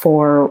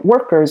for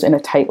workers in a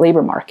tight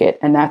labor market.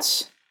 And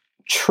that's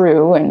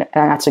true, and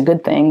that's a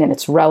good thing, and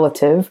it's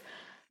relative,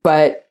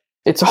 but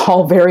it's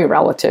all very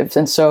relative.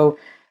 And so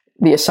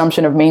the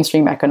assumption of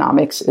mainstream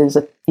economics is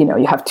that,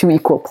 you have two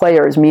equal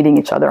players meeting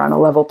each other on a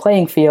level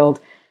playing field.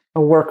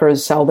 The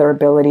workers sell their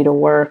ability to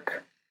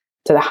work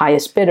to the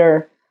highest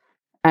bidder.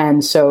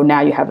 And so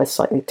now you have a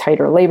slightly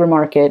tighter labor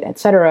market, et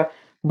cetera.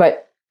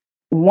 But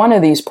one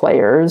of these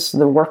players,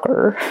 the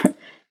worker,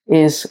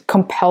 is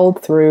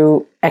compelled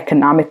through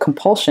economic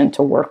compulsion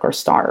to work or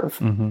starve,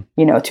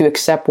 to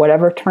accept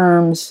whatever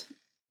terms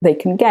they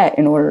can get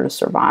in order to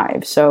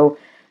survive. So,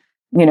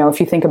 if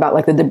you think about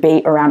like the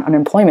debate around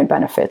unemployment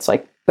benefits,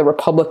 like the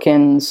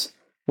Republicans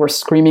were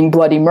screaming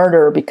bloody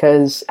murder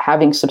because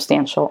having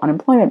substantial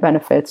unemployment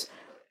benefits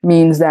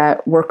means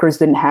that workers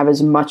didn't have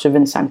as much of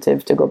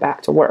incentive to go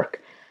back to work.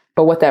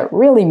 But what that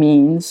really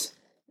means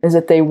is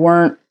that they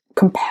weren't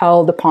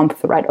compelled upon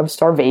threat of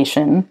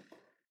starvation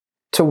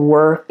to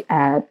work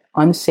at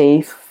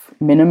unsafe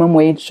minimum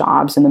wage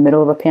jobs in the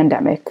middle of a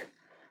pandemic.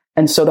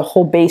 And so the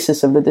whole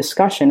basis of the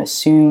discussion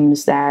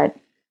assumes that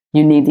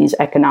you need these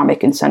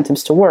economic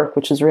incentives to work,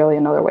 which is really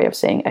another way of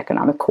saying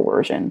economic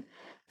coercion.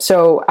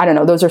 So I don't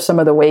know, those are some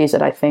of the ways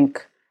that I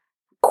think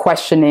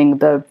questioning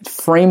the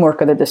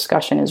framework of the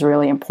discussion is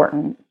really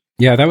important.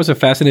 Yeah, that was a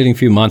fascinating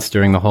few months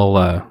during the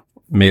whole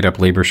made-up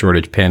labor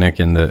shortage panic,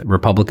 and the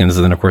Republicans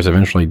and then, of course,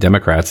 eventually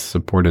Democrats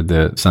supported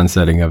the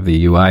sunsetting of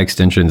the UI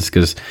extensions,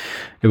 because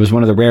it was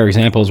one of the rare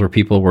examples where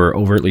people were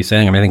overtly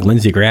saying, I think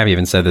Lindsey Graham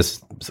even said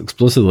this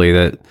explicitly,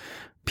 that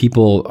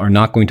people are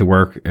not going to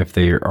work if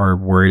they are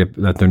worried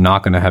that they're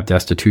not going to have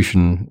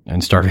destitution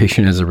and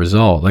starvation as a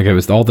result. Like, it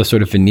was all the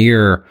sort of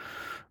veneer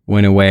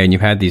went away, and you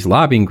had these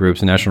lobbying groups,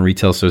 the National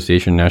Retail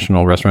Association,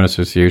 National Restaurant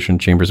Association,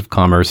 Chambers of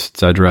Commerce, et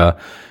cetera,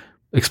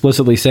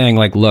 explicitly saying,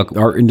 like, look,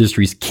 our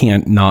industries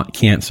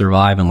can't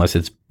survive unless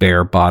it's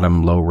bare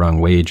bottom, low rung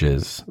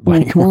wages,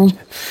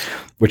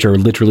 which are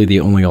literally the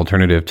only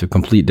alternative to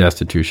complete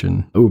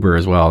destitution. Uber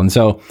as well. And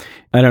so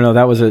I don't know,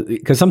 that was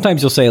because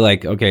sometimes you'll say,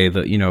 like, okay,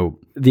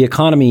 the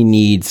economy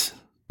needs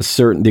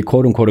the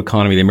quote unquote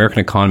economy, the American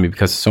economy,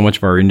 because so much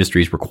of our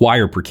industries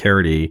require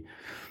precarity.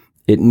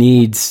 It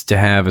needs to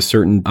have a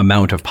certain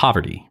amount of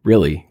poverty,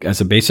 really,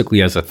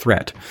 basically as a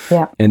threat.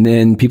 Yeah. And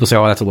then people say,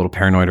 oh, that's a little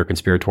paranoid or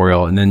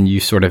conspiratorial. And then you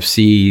sort of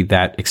see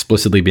that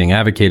explicitly being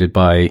advocated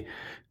by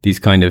these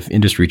kind of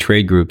industry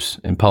trade groups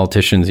and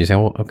politicians. You say,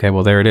 well, okay,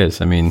 well, there it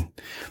is. I mean,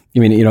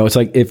 it's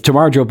like if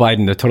tomorrow Joe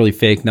Biden, the totally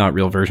fake, not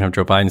real version of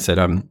Joe Biden, said,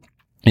 we're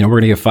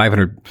going to give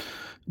 $500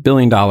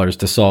 billion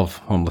to solve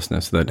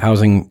homelessness, that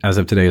housing as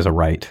of today is a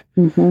right.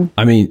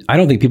 I mean, I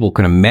don't think people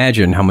can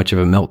imagine how much of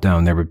a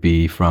meltdown there would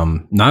be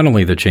from not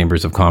only the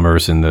chambers of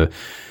commerce and the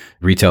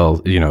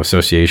retail,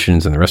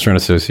 associations and the restaurant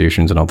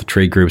associations and all the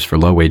trade groups for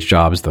low wage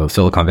jobs, the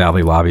Silicon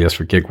Valley lobbyists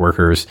for gig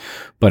workers.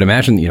 But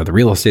imagine, the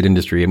real estate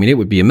industry. I mean, it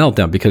would be a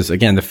meltdown because,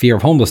 again, the fear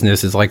of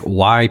homelessness is like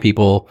why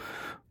people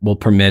will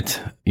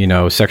permit,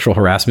 sexual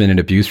harassment and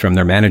abuse from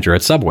their manager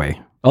at Subway.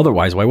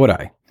 Otherwise, why would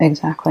I?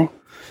 Exactly.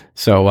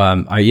 So,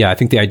 I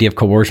think the idea of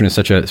coercion is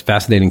such a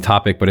fascinating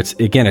topic, but it's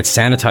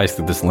sanitized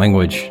through this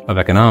language of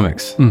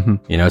economics.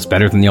 It's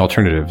better than the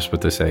alternatives, what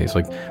they say. It's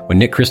like when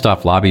Nick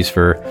Kristof lobbies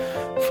for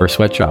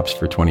sweatshops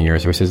for 20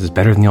 years, he says it's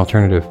better than the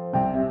alternative.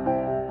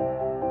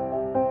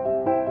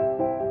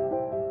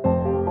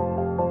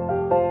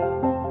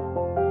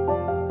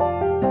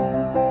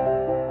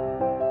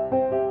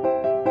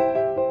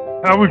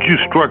 How would you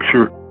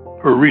structure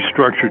or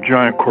restructure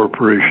giant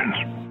corporations,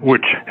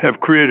 which have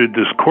created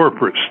this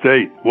corporate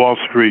state, Wall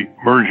Street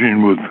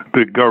merging with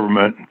big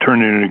government,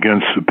 turning it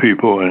against the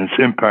people and its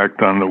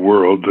impact on the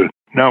world?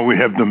 Now we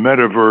have the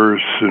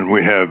metaverse, and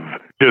we have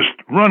just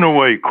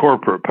runaway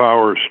corporate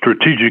power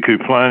strategically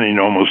planning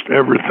almost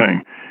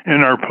everything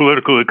in our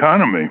political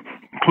economy,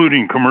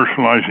 including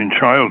commercializing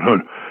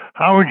childhood.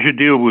 How would you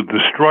deal with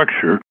the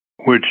structure,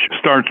 which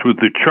starts with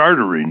the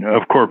chartering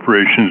of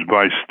corporations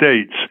by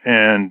states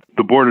and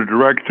the board of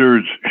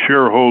directors,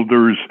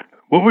 shareholders,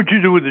 What would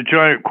you do with the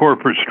giant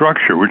corporate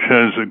structure, which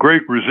has a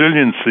great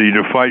resiliency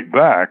to fight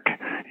back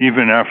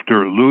even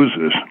after it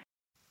loses?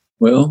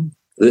 Well,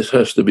 this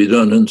has to be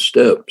done in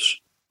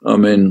steps. I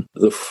mean,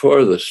 the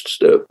farthest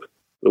step,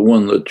 the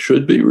one that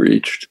should be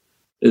reached,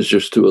 is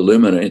just to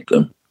eliminate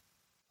them.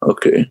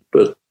 Okay,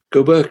 but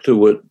go back to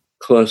what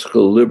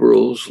classical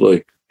liberals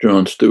like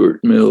John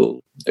Stuart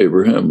Mill,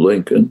 Abraham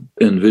Lincoln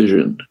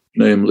envisioned,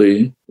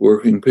 namely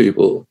working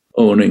people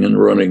owning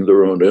and running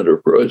their own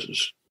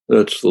enterprises.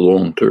 That's the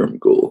long-term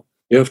goal.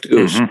 You have to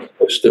go step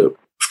by step.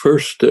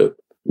 First step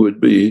would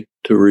be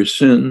to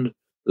rescind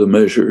the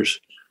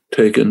measures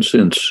taken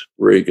since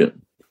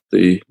Reagan,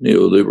 the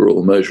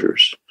neoliberal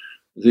measures.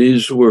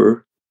 These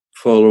were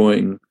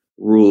following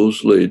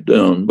rules laid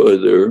down by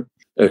their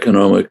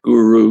economic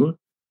guru,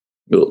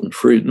 Milton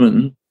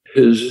Friedman.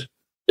 His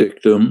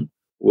dictum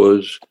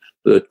was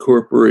that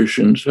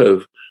corporations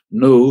have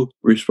no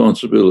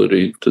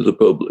responsibility to the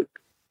public.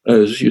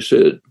 As you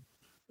said,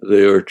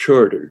 they are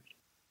chartered.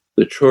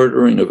 The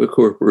chartering of a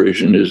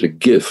corporation is a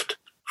gift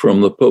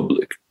from the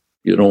public.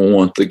 You don't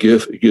want the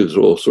gift. It gives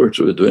all sorts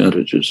of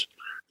advantages.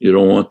 You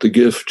don't want the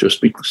gift,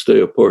 just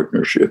stay a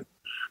partnership.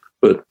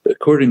 But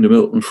according to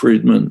Milton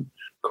Friedman,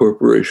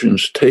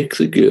 corporations take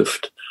the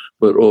gift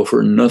but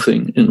offer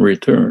nothing in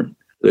return.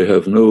 They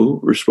have no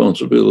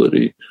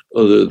responsibility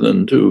other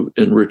than to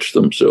enrich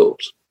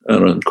themselves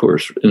and, of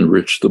course,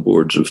 enrich the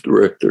boards of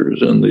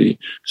directors and the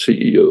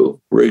CEO.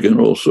 Reagan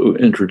also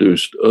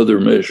introduced other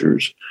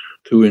measures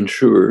to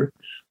ensure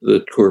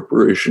that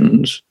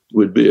corporations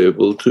would be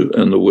able to,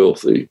 and the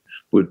wealthy,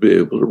 would be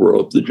able to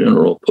rob the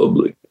general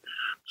public.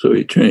 So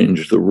he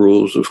changed the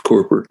rules of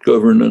corporate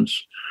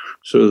governance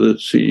so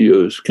that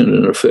CEOs can,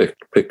 in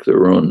effect, pick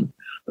their own,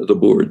 the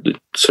board that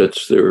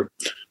sets their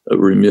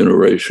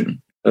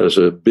remuneration. As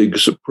a big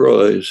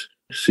surprise,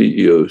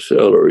 CEO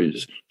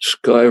salaries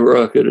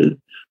skyrocketed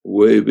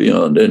way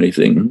beyond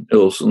anything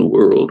else in the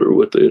world or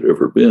what they had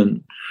ever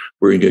been,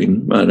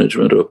 bringing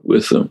management up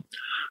with them.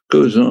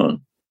 Goes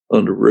on.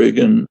 Under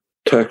Reagan,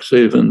 tax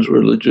havens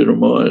were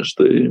legitimized.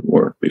 They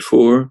weren't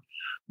before.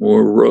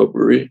 More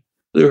robbery.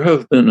 There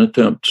have been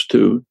attempts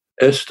to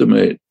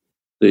estimate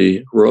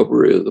the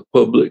robbery of the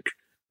public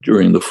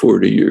during the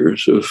 40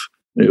 years of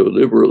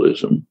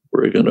neoliberalism,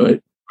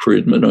 Reaganite,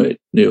 Friedmanite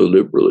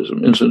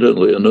neoliberalism.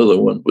 Incidentally, another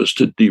one was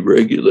to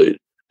deregulate.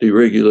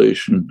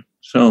 Deregulation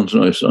sounds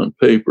nice on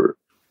paper,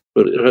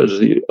 but it has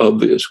the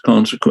obvious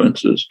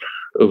consequences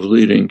of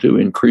leading to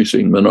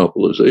increasing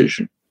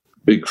monopolization.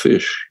 Big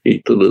fish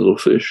eat the little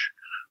fish.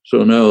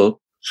 So now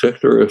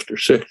sector after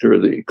sector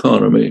of the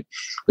economy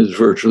is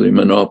virtually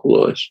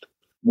monopolized.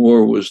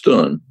 More was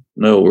done.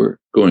 Now we're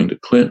going to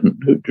Clinton,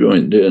 who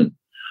joined in.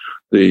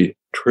 The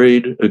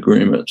trade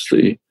agreements,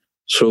 the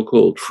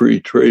so-called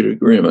free trade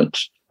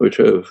agreements, which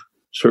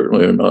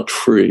certainly are not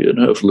free and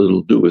have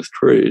little to do with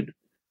trade,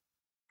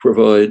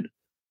 provide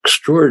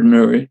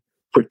extraordinary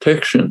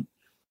protection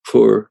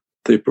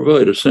they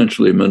provide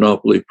essentially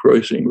monopoly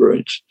pricing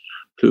rights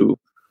to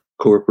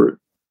corporate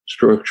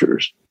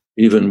structures,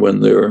 even when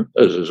they're,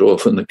 as is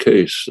often the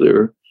case,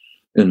 their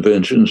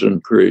inventions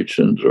and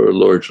creations are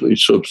largely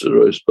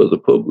subsidized by the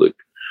public.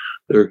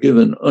 They're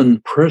given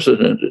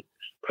unprecedented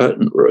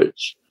patent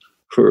rights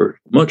for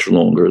much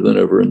longer than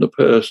ever in the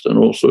past, and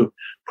also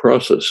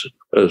process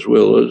as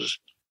well as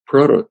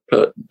product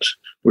patents.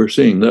 We're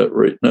seeing that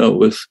right now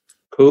with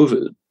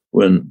COVID,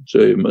 when,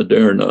 say,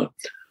 Moderna,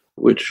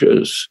 which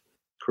has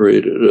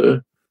created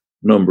a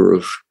number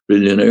of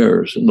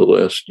billionaires in the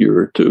last year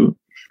or two,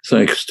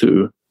 thanks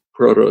to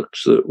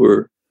products that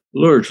were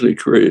largely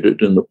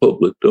created in the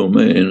public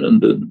domain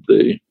and then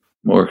they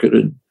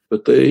marketed,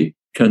 but they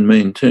can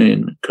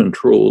maintain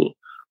control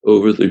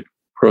over the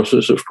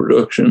process of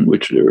production,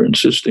 which they're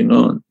insisting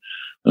on,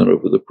 and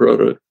over the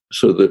product,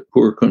 so that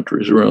poor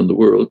countries around the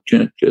world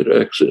can't get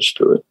access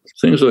to it.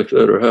 Things like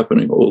that are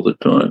happening all the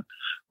time.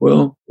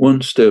 Well,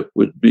 one step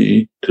would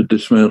be to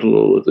dismantle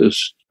all of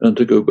this and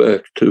to go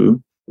back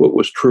to what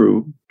was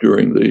true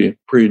during the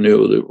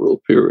pre-neoliberal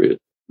period.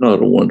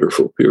 Not a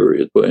wonderful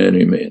period by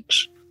any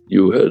means.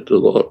 You had a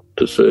lot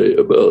to say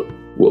about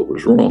what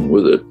was wrong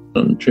with it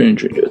and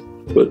changing it.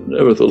 But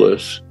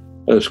nevertheless,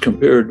 as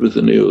compared with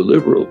the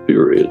neoliberal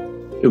period,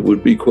 it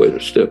would be quite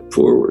a step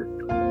forward.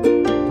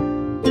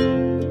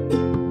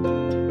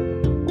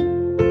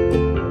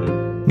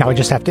 Now I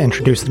just have to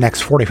introduce the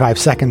next 45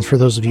 seconds for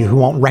those of you who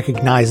won't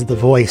recognize the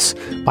voice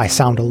by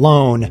sound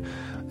alone,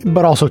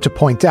 but also to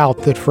point out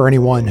that for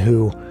anyone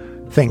who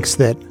thinks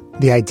that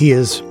the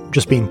ideas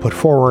just being put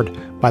forward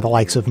by the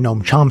likes of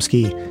Noam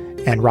Chomsky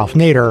and Ralph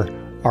Nader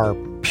are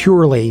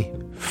purely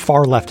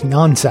far-left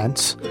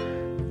nonsense,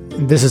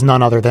 this is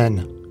none other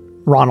than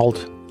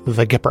Ronald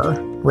the Gipper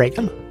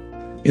Reagan.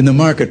 In the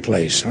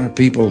marketplace, our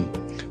people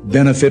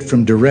benefit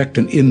from direct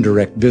and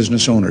indirect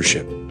business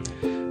ownership.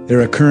 There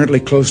are currently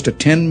close to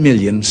 10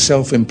 million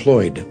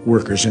self-employed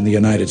workers in the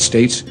United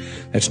States.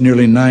 That's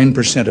nearly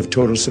 9% of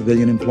total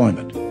civilian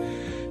employment.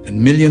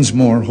 And millions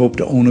more hope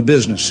to own a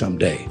business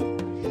someday.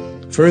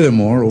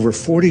 Furthermore, over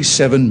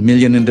 47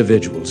 million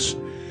individuals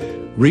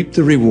reap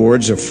the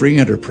rewards of free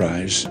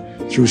enterprise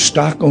through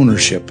stock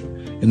ownership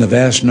in the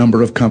vast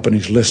number of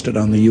companies listed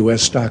on the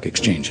U.S. stock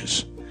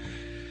exchanges.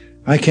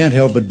 I can't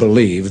help but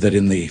believe that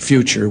in the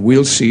future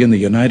we'll see in the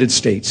United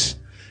States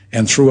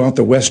and throughout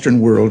the Western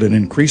world an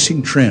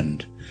increasing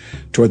trend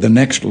toward the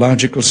next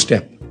logical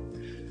step,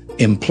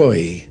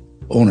 employee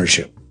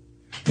ownership.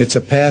 It's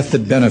a path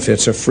that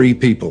benefits a free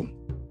people.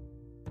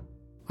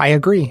 I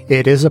agree.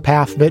 It is a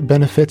path that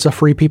benefits a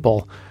free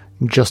people,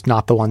 just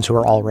not the ones who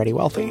are already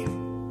wealthy.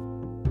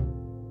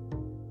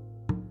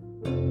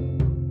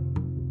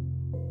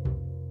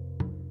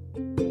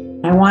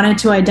 I wanted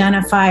to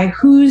identify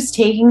who's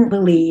taking the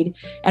lead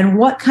and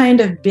what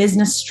kind of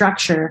business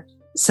structure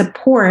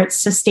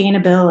supports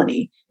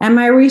sustainability. And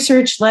my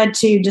research led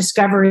to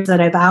discoveries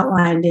that I've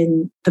outlined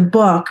in the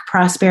book,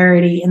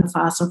 Prosperity in the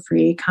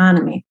Fossil-Free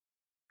Economy,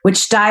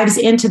 which dives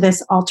into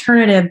this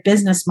alternative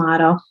business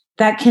model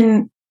that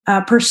can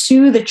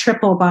pursue the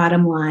triple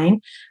bottom line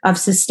of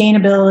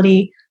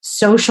sustainability,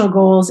 social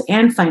goals,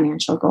 and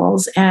financial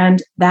goals.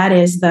 And that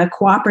is the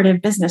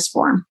cooperative business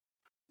form.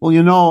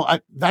 Well,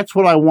 that's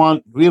what I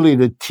want really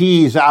to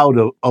tease out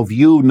of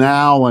you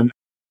now and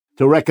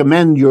to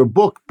recommend your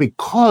book,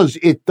 because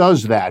it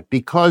does that,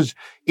 because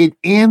it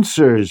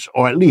answers,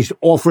 or at least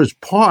offers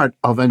part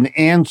of an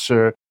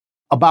answer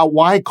about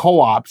why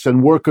co-ops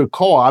and worker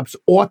co-ops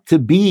ought to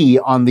be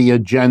on the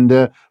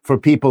agenda for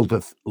people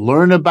to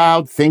learn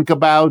about, think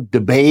about,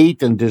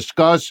 debate, and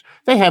discuss.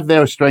 They have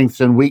their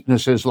strengths and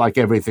weaknesses like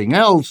everything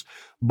else,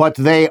 but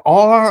they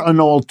are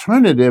an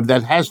alternative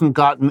that hasn't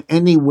gotten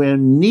anywhere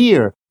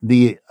near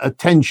the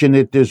attention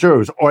it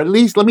deserves. Or at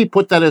least, let me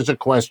put that as a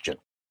question.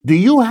 Do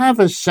you have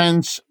a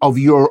sense of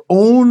your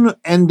own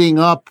ending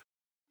up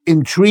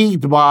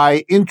intrigued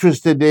by,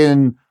 interested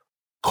in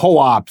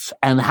co-ops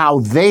and how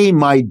they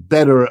might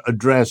better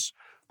address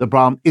the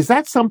problem? Is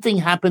that something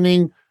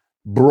happening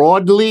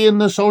broadly in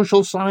the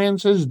social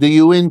sciences? Do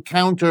you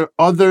encounter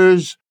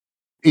others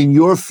in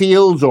your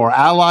fields or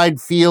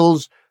allied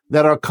fields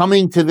that are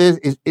coming to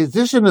this? Is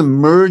this an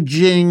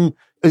emerging,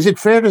 is it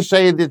fair to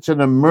say that it's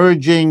an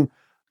emerging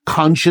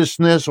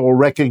consciousness or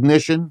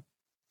recognition?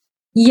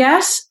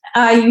 Yes,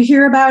 you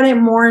hear about it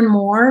more and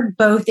more,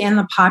 both in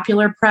the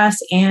popular press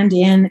and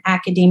in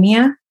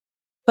academia,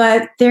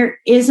 but there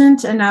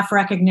isn't enough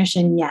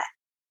recognition yet.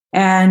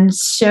 And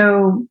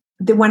so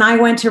when I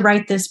went to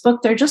write this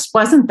book, there just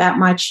wasn't that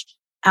much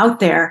out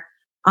there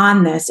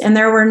on this. And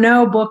there were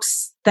no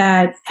books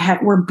that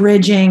were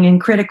bridging and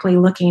critically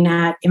looking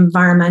at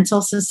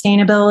environmental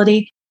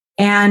sustainability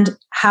and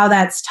how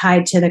that's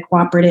tied to the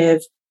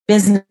cooperative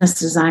business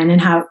design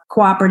and how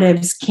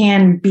cooperatives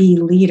can be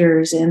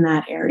leaders in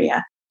that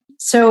area.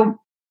 So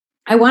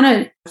I want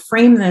to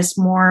frame this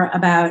more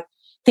about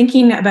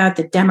thinking about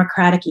the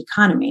democratic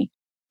economy.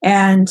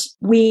 And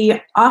we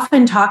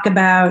often talk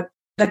about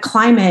the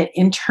climate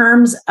in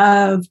terms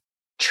of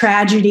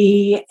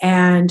tragedy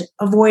and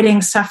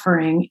avoiding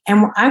suffering.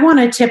 And I want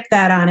to tip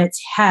that on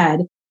its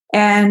head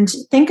and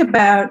think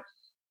about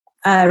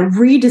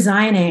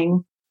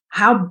redesigning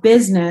how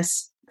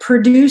business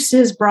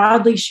produces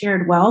broadly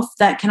shared wealth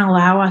that can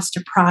allow us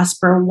to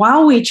prosper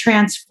while we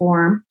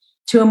transform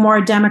to a more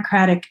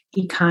democratic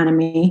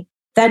economy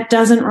that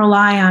doesn't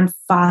rely on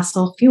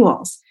fossil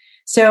fuels.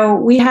 So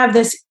we have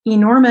this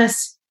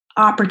enormous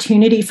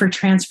opportunity for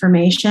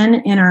transformation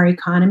in our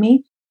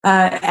economy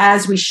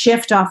as we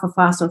shift off of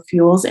fossil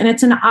fuels. And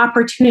it's an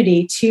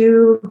opportunity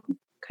to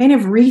kind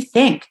of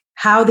rethink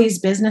how these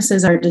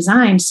businesses are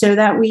designed so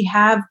that we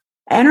have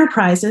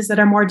enterprises that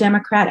are more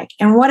democratic.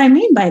 And what I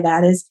mean by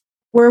that is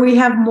where we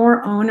have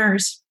more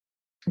owners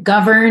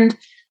governed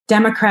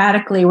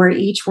democratically, where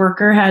each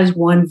worker has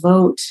one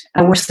vote,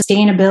 where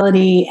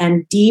sustainability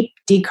and deep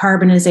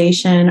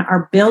decarbonization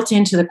are built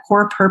into the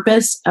core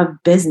purpose of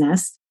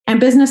business. And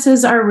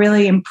businesses are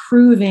really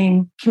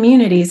improving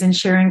communities and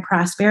sharing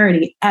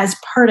prosperity as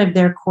part of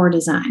their core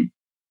design.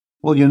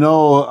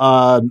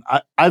 Well,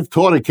 I've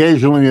taught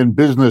occasionally in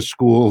business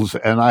schools,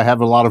 and I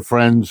have a lot of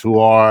friends who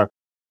are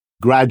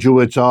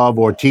graduates of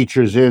or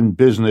teachers in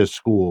business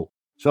school.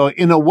 So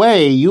in a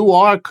way, you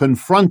are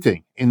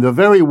confronting, in the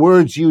very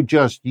words you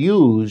just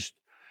used,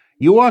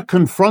 you are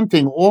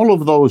confronting all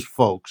of those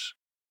folks,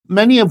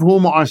 many of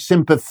whom are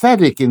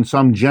sympathetic in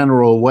some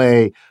general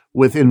way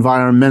with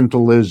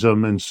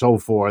environmentalism and so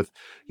forth.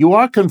 You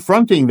are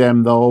confronting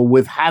them, though,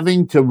 with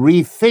having to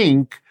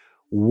rethink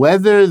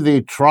whether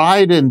the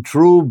tried and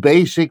true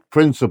basic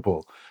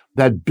principle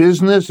that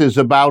business is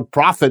about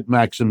profit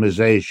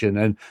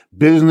maximization and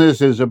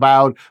business is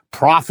about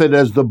profit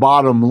as the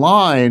bottom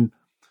line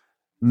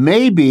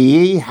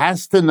maybe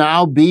has to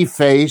now be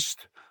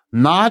faced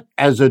not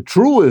as a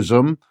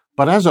truism,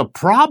 but as a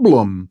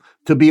problem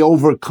to be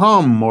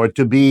overcome or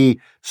to be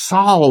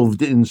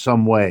solved in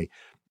some way.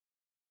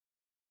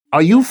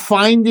 Are you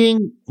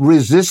finding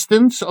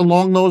resistance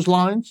along those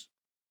lines?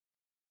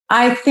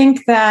 I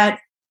think that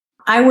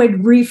I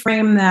would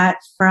reframe that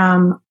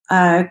from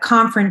a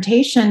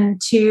confrontation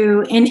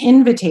to an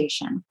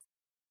invitation.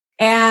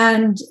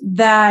 And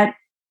that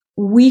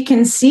we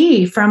can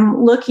see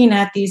from looking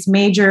at these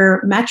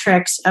major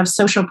metrics of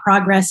social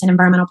progress and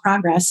environmental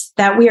progress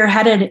that we are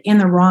headed in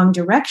the wrong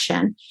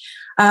direction.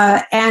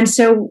 And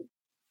so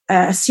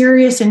a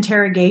serious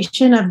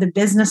interrogation of the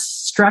business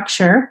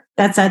structure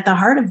that's at the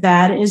heart of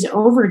that is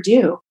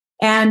overdue.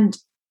 And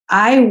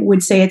I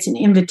would say it's an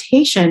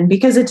invitation,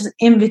 because it's an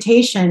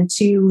invitation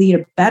to lead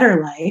a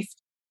better life,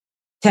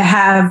 to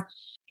have,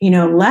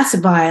 less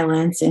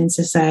violence in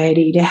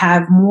society, to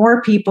have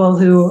more people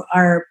who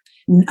are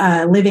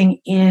living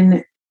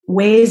in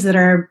ways that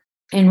are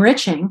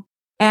enriching.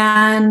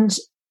 And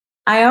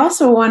I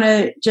also want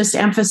to just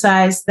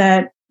emphasize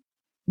that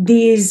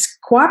these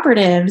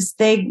cooperatives,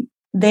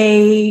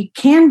 they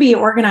can be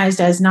organized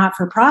as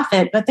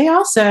not-for-profit, but they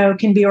also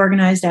can be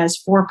organized as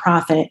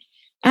for-profit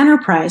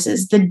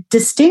enterprises. The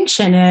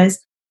distinction is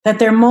that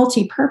they're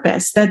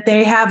multi-purpose, that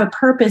they have a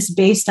purpose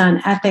based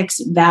on ethics,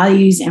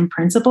 values, and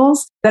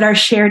principles that are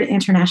shared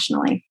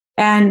internationally.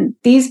 And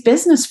these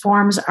business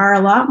forms are a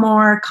lot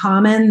more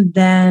common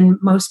than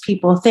most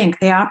people think.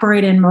 They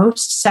operate in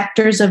most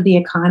sectors of the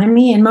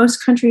economy in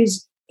most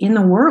countries in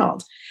the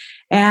world.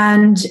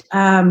 And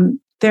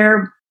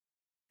there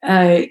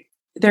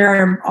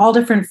are all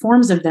different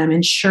forms of them: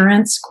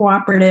 insurance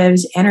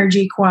cooperatives,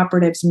 energy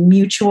cooperatives,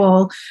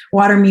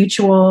 water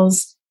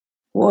mutuals,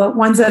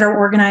 ones that are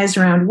organized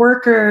around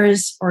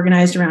workers,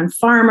 organized around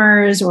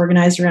farmers,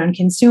 organized around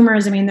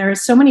consumers. I mean, there are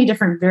so many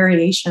different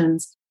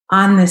variations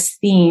on this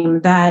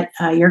theme that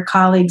your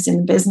colleagues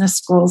in business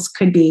schools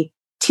could be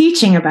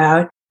teaching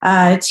about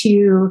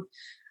to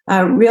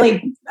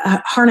really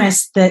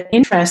harness the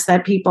interest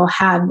that people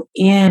have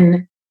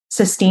in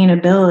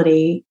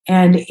sustainability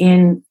and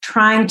in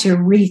trying to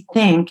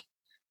rethink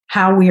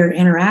how we are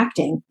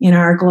interacting in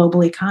our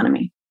global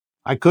economy.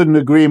 I couldn't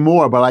agree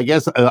more, but I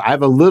guess I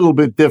have a little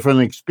bit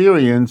different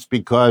experience,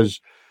 because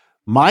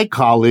my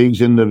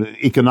colleagues in the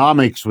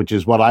economics, which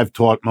is what I've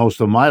taught most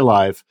of my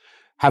life,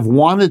 have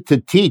wanted to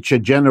teach a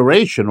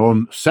generation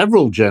or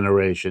several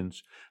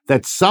generations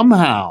that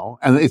somehow,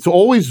 and it's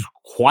always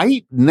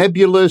quite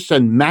nebulous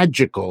and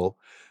magical,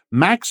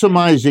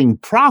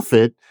 maximizing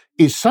profit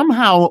is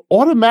somehow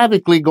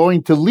automatically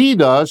going to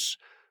lead us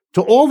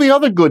to all the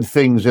other good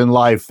things in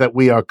life that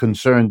we are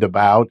concerned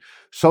about,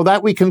 so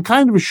that we can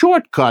kind of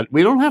shortcut.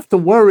 We don't have to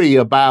worry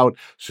about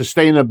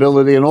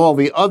sustainability and all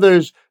the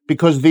others,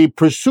 because the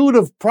pursuit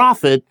of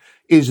profit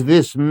is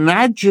this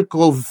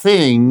magical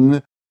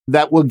thing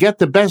that will get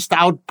the best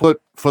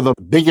output for the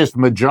biggest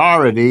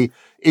majority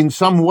in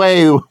some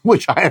way,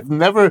 which I have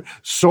never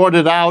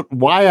sorted out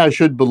why I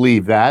should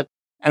believe that.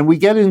 And we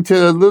get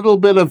into a little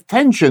bit of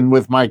tension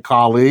with my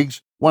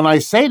colleagues when I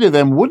say to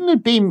them, wouldn't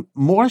it be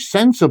more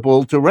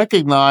sensible to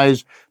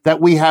recognize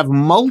that we have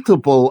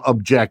multiple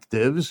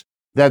objectives,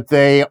 that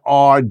they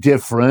are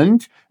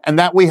different, and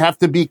that we have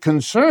to be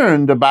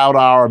concerned about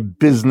our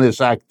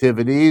business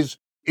activities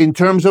in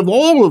terms of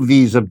all of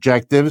these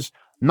objectives,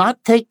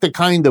 not take the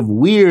kind of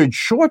weird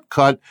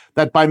shortcut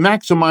that by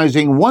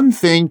maximizing one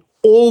thing,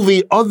 all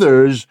the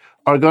others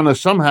are going to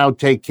somehow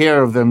take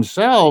care of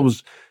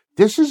themselves.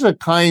 This is a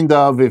kind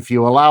of, if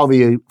you allow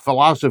the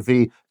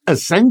philosophy,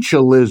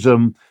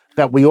 essentialism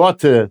that we ought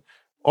to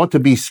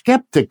be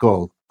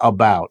skeptical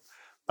about.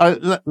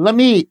 Let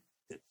me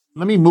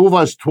move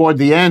us toward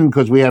the end,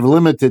 because we have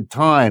limited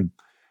time.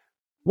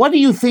 What do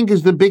you think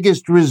is the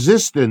biggest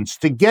resistance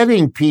to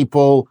getting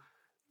people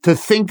to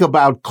think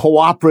about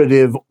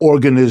cooperative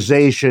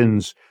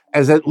organizations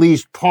as at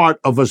least part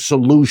of a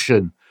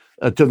solution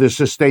to the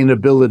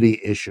sustainability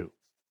issue?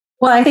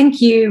 Well, I think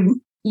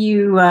you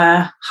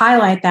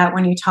highlight that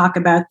when you talk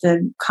about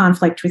the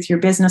conflict with your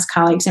business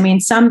colleagues. I mean,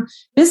 some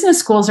business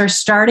schools are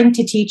starting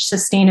to teach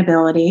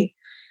sustainability.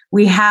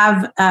 We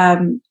have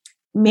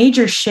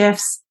major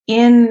shifts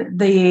in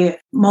the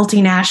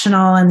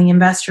multinational and the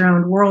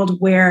investor-owned world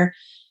where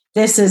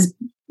this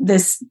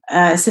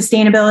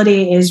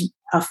sustainability is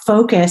a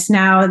focus.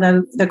 Now,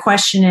 the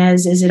question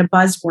is it a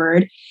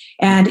buzzword?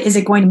 And is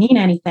it going to mean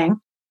anything?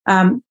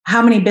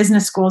 How many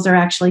business schools are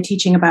actually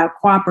teaching about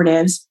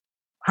cooperatives?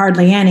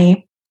 Hardly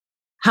any.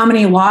 How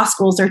many law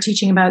schools are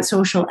teaching about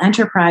social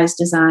enterprise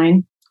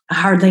design?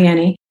 Hardly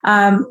any.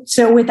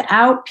 So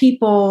without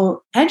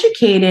people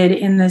educated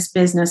in this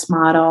business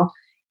model,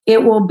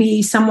 it will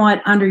be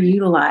somewhat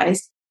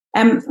underutilized.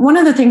 And one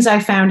of the things I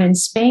found in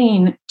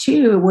Spain,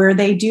 too, where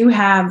they do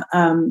have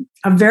a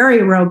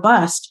very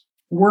robust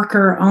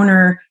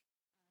worker-owner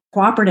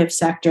cooperative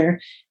sector,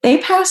 they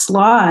passed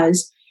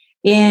laws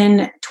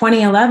in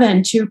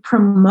 2011 to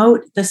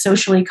promote the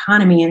social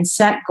economy and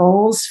set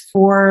goals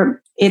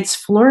for its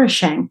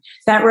flourishing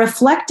that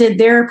reflected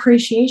their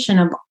appreciation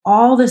of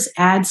all this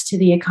adds to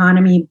the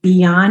economy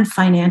beyond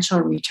financial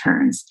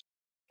returns.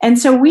 And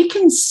so we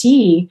can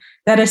see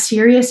that a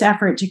serious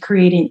effort to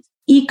create an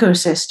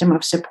ecosystem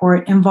of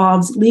support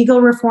involves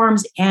legal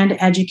reforms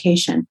and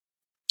education.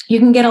 You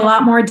can get a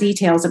lot more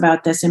details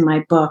about this in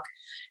my book,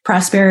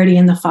 Prosperity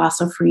in the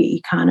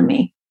Fossil-Free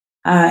Economy,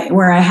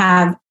 where I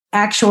have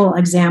actual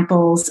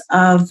examples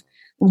of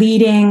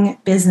leading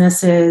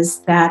businesses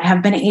that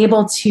have been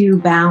able to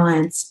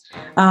balance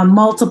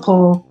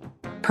multiple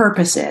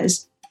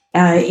purposes,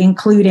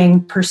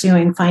 including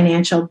pursuing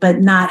financial, but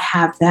not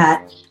have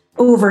that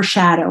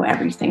overshadow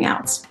everything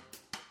else.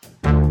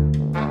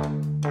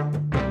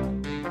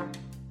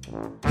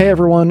 Hey,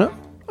 everyone.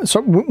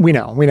 So we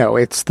know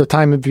it's the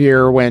time of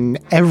year when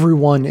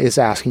everyone is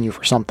asking you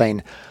for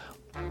something.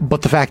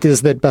 But the fact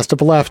is that Best of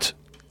the Left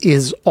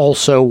is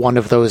also one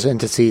of those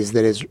entities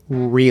that is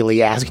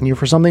really asking you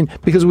for something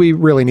because we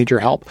really need your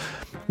help.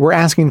 We're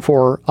asking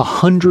for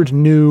 100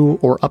 new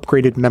or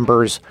upgraded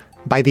members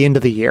by the end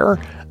of the year.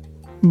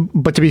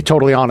 But to be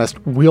totally honest,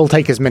 we'll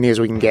take as many as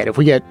we can get. If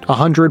we get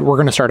 100, we're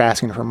going to start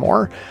asking for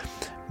more.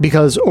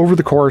 Because over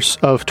the course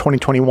of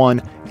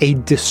 2021, a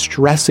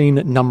distressing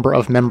number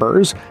of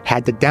members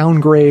had to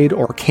downgrade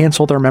or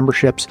cancel their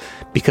memberships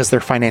because their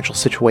financial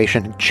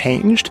situation had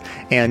changed.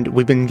 And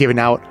we've been giving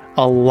out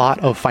a lot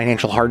of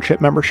financial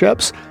hardship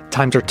memberships.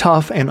 Times are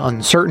tough and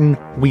uncertain.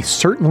 We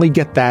certainly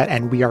get that,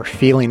 and we are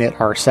feeling it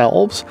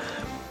ourselves.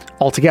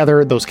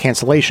 Altogether, those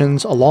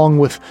cancellations, along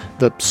with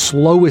the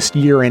slowest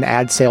year in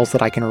ad sales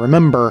that I can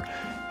remember,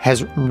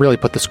 has really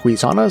put the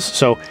squeeze on us.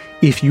 So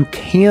if you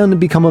can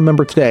become a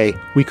member today,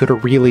 we could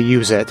really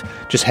use it.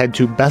 Just head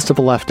to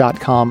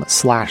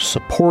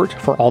bestoftheleft.com/support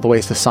for all the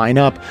ways to sign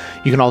up.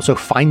 You can also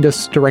find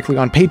us directly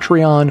on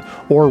Patreon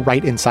or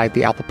right inside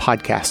the Apple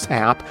Podcasts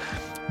app.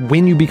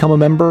 When you become a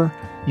member,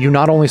 you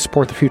not only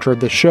support the future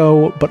of the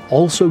show, but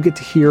also get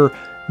to hear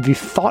the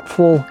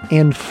thoughtful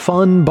and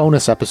fun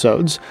bonus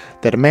episodes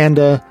that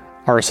Amanda,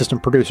 our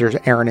assistant producers,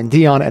 Aaron and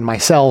Dion, and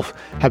myself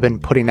have been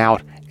putting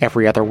out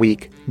every other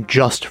week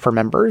just for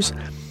members.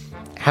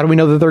 How do we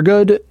know that they're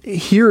good?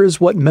 Here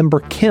is what member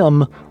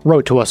Kim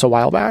wrote to us a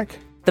while back.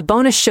 The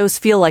bonus shows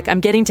feel like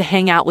I'm getting to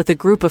hang out with a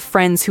group of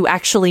friends who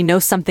actually know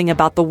something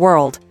about the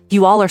world.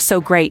 You all are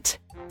so great.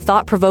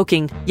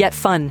 Thought-provoking, yet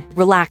fun,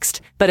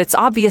 relaxed, but it's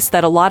obvious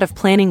that a lot of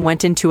planning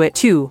went into it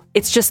too.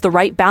 It's just the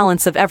right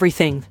balance of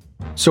everything.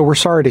 So we're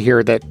sorry to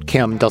hear that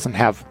Kim doesn't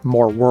have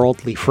more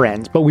worldly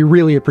friends, but we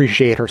really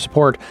appreciate her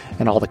support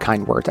and all the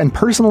kind words. And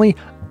personally,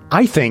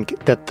 I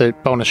think that the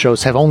bonus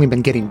shows have only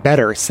been getting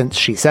better since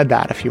she said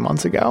that a few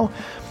months ago.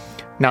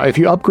 Now, if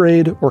you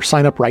upgrade or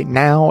sign up right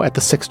now at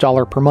the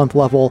 $6 per month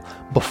level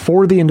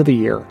before the end of the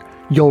year,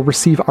 you'll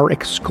receive our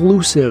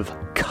exclusive,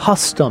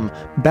 custom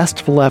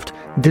Best of the Left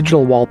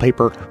digital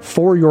wallpaper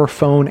for your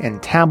phone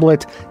and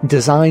tablet,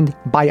 designed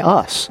by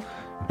us,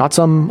 not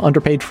some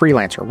underpaid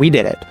freelancer. We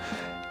did it.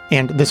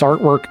 And this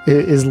artwork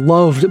is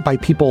loved by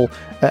people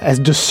as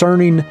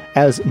discerning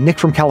as Nick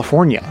from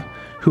California,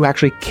 who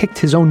actually kicked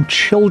his own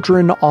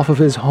children off of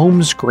his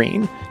home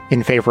screen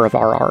in favor of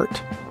our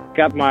art.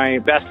 Got my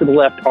Best of the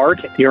Left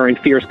art. You're in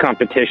fierce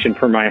competition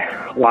for my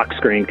lock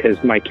screen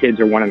because my kids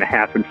are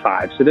 1.5 and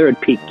 5, so they're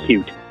at peak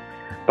cute.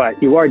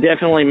 But you are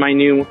definitely my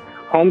new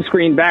home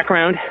screen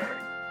background.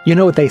 You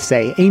know what they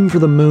say, aim for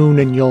the moon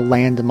and you'll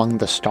land among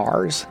the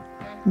stars.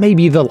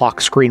 Maybe the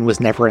lock screen was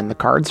never in the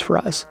cards for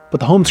us, but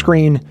the home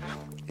screen,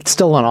 it's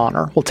still an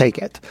honor. We'll take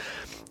it.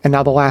 And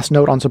now the last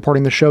note on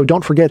supporting the show,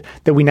 don't forget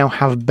that we now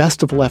have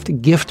Best of the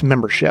Left gift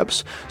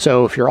memberships.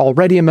 So if you're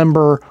already a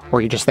member,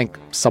 or you just think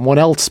someone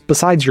else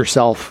besides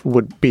yourself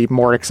would be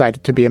more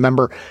excited to be a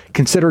member,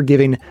 consider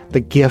giving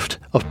the gift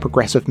of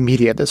progressive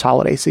media this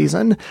holiday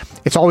season.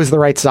 It's always the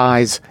right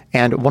size,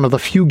 and one of the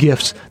few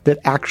gifts that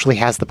actually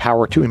has the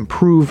power to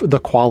improve the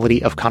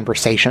quality of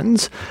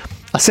conversations.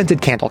 A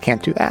scented candle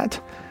can't do that.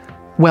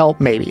 Well,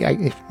 maybe.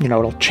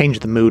 It'll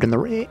change the mood in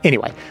the...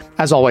 Anyway,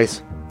 as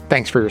always,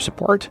 thanks for your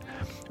support.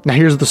 Now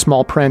here's the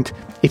small print.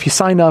 If you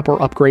sign up or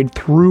upgrade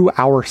through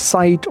our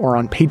site or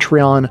on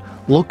Patreon,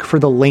 look for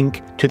the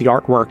link to the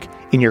artwork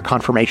in your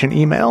confirmation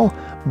email.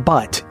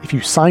 But if you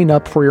sign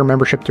up for your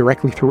membership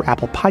directly through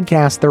Apple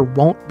Podcasts, there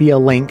won't be a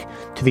link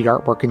to the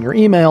artwork in your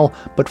email,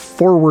 but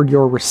forward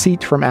your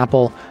receipt from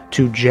Apple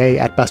to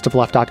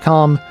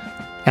j@bestofleft.com,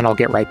 and I'll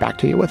get right back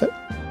to you with it.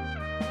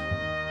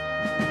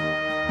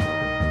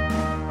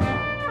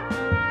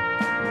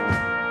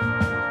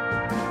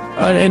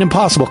 An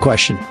impossible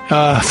question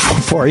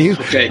for you.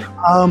 Okay.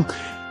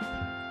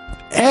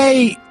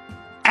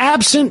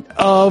 Absent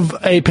of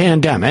a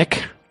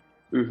pandemic,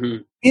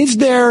 is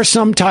there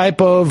some type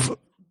of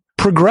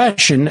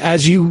progression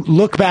as you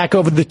look back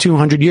over the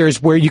 200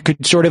 years where you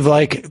could sort of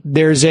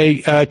there's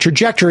a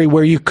trajectory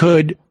where you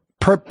could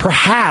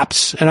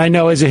perhaps, and I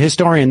know as a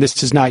historian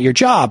this is not your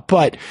job,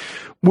 but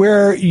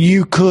where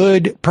you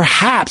could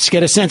perhaps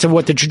get a sense of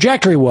what the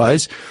trajectory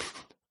was,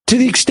 to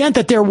the extent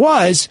that there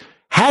was.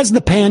 Has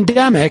the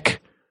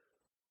pandemic,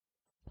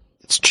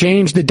 it's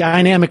changed the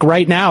dynamic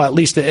right now, at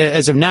least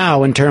as of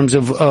now, in terms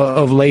of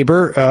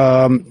labor,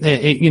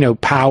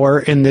 power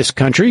in this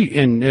country,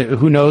 and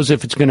who knows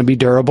if it's going to be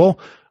durable.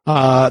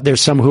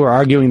 There's some who are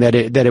arguing that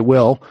it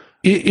will.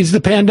 Is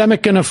the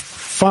pandemic going to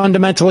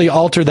fundamentally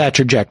alter that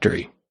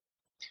trajectory?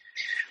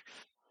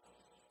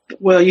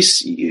 Well,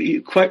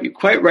 you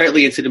quite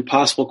rightly, it's an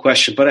impossible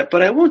question, but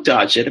I won't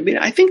dodge it. I mean,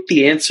 I think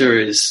the answer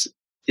is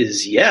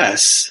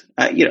yes.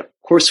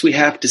 Of course, we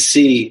have to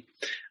see.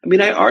 I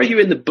mean, I argue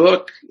in the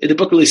book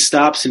really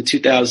stops in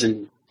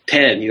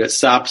 2010. It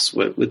stops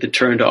with the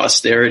turn to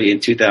austerity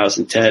in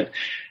 2010.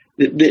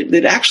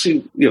 that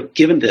actually,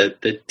 given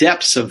the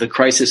depths of the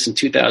crisis in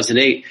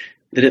 2008,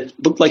 that it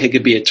looked like it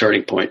could be a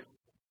turning point,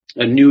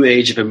 a new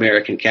age of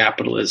American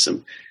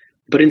capitalism.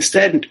 But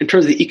instead, in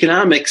terms of the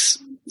economics,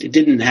 it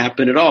didn't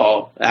happen at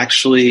all.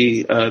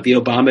 Actually, the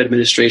Obama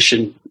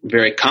administration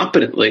very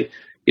competently,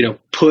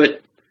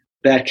 put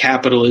that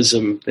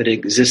capitalism that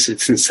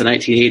existed since the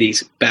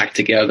 1980s back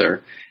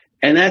together.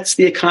 And that's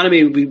the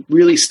economy we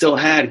really still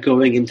had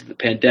going into the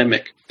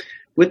pandemic.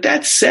 With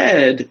that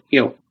said,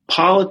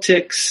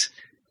 politics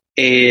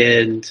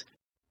and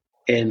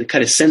the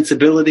kind of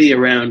sensibility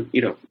around,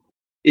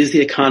 is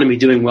the economy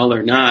doing well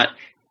or not,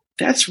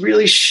 that's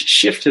really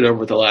shifted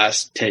over the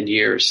last 10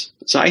 years.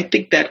 So I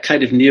think that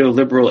kind of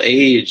neoliberal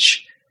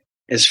age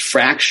is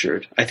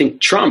fractured. I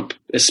think Trump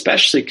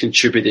especially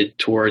contributed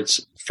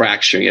towards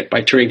fracturing it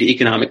by turning to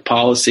economic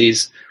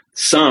policies,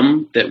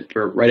 some that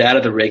were right out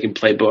of the Reagan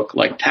playbook,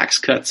 like tax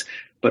cuts,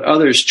 but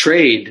others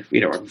trade,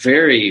 are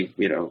very,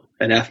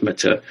 anathema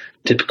to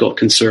typical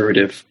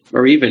conservative,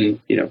 or even,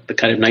 the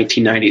kind of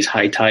 1990s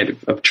high tide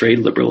of trade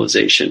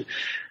liberalization.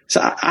 So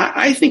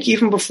I think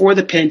even before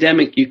the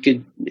pandemic,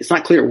 it's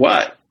not clear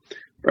what,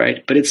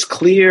 right? But it's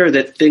clear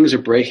that things are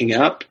breaking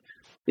up.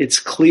 It's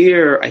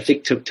clear, I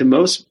think, to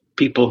most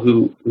people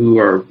who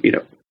are,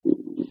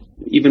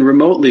 even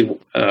remotely,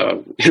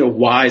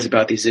 wise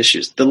about these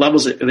issues. The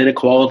levels of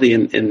inequality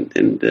in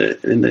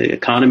the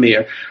economy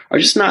are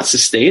just not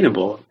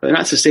sustainable. They're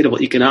not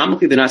sustainable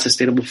economically. They're not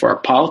sustainable for our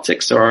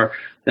politics, or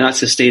they're not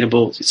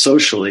sustainable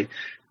socially.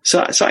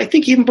 So I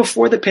think even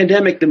before the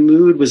pandemic, the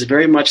mood was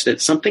very much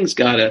that something's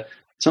got to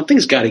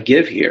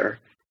give here.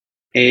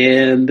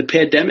 And the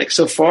pandemic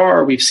so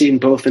far, we've seen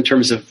both in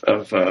terms of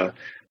the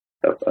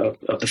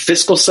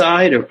fiscal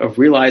side of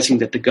realizing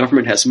that the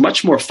government has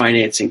much more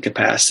financing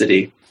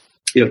capacity,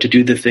 to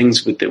do the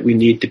things that we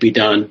need to be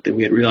done than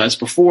we had realized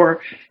before,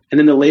 and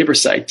then the labor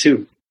side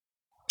too,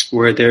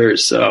 where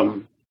there's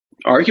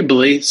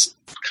arguably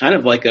kind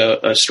of like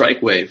a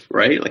strike wave,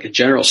 right? Like a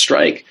general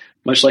strike,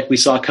 much like we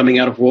saw coming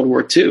out of World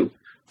War II.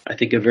 I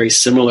think a very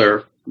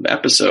similar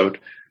episode.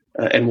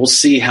 And we'll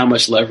see how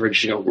much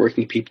leverage,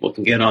 working people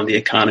can get on the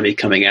economy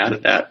coming out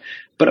of that.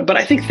 But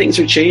I think things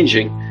are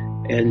changing.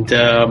 And,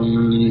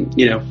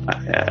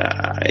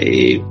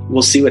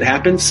 we'll see what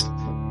happens.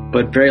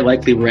 But very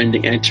likely we're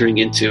entering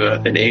into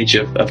an age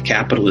of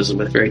capitalism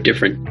with very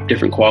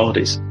different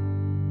qualities.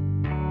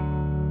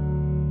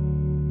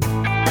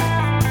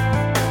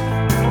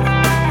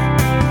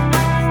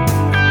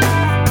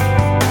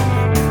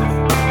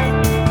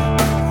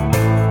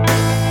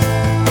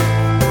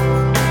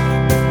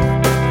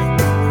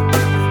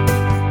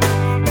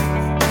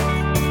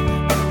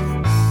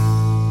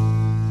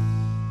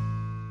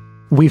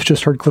 We've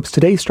just heard clips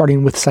today,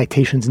 starting with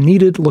Citations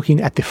Needed,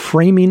 looking at the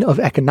framing of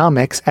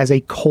economics as a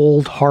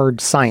cold,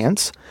 hard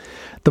science.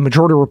 The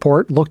Majority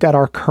Report looked at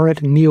our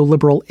current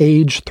neoliberal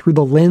age through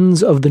the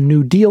lens of the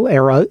New Deal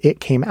era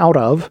it came out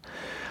of.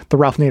 The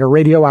Ralph Nader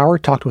Radio Hour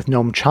talked with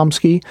Noam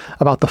Chomsky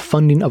about the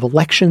funding of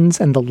elections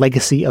and the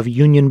legacy of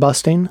union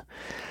busting.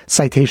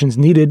 Citations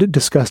Needed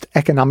discussed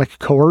economic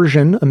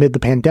coercion amid the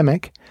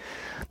pandemic.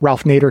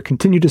 Ralph Nader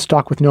continued to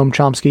talk with Noam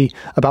Chomsky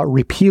about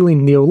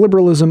repealing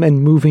neoliberalism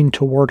and moving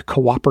toward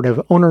cooperative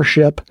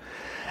ownership.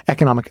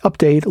 Economic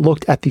Update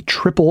looked at the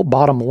triple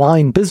bottom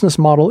line business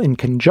model in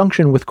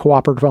conjunction with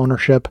cooperative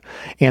ownership,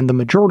 and the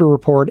Majority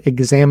Report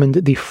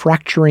examined the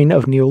fracturing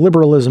of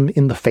neoliberalism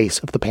in the face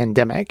of the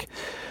pandemic.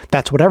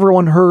 That's what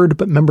everyone heard,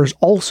 but members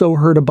also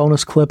heard a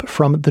bonus clip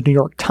from the New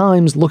York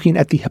Times looking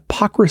at the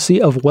hypocrisy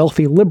of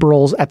wealthy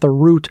liberals at the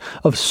root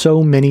of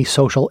so many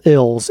social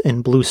ills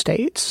in blue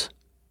states.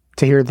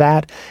 To hear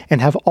that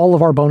and have all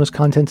of our bonus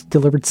content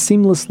delivered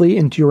seamlessly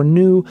into your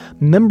new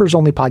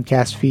members-only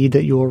podcast feed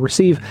that you will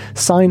receive,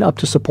 sign up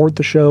to support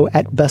the show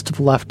at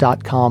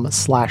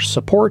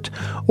bestofleft.com/support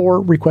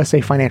or request a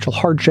financial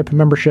hardship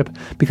membership,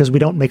 because we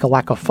don't make a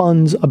lack of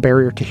funds a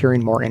barrier to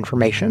hearing more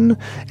information.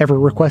 Every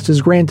request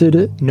is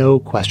granted, no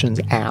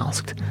questions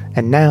asked.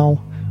 And now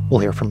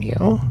we'll hear from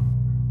you.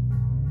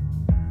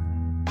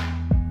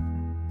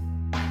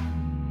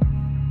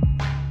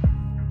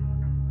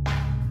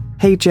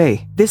 Hey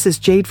Jay, this is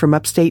Jade from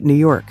upstate New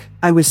York.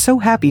 I was so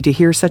happy to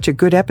hear such a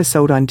good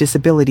episode on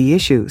disability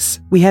issues.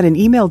 We had an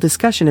email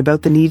discussion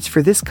about the needs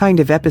for this kind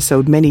of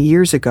episode many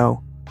years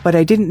ago, but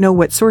I didn't know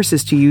what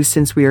sources to use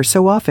since we are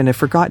so often a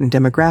forgotten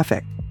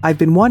demographic. I've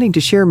been wanting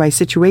to share my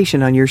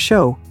situation on your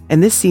show,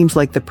 and this seems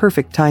like the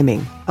perfect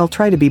timing. I'll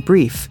try to be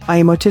brief. I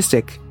am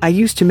autistic. I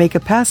used to make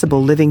a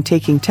passable living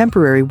taking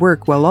temporary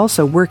work while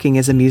also working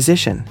as a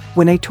musician.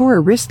 When I tore a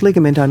wrist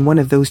ligament on one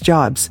of those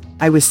jobs,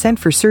 I was sent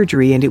for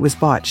surgery and it was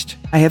botched.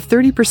 I have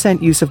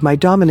 30% use of my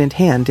dominant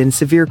hand and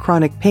severe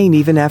chronic pain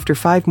even after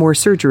 5 more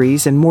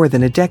surgeries and more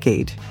than a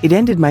decade. It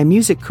ended my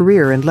music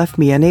career and left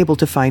me unable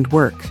to find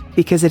work.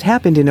 Because it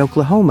happened in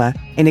Oklahoma,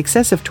 and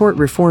excessive tort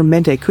reform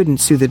meant I couldn't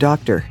sue the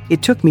doctor.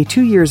 It took me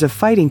 2 years of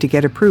fighting to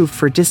get approved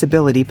for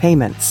disability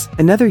payments.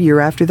 Another year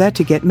after that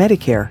to get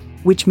Medicare.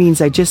 which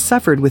means I just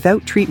suffered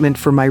without treatment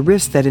for my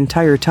wrist that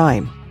entire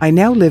time. I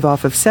now live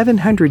off of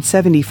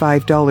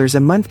 $775 a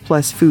month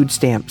plus food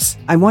stamps.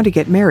 I want to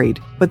get married,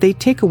 but they'd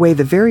take away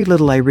the very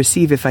little I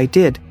receive if I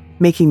did,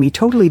 making me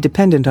totally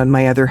dependent on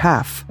my other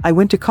half. I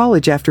went to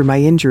college after my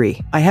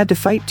injury. I had to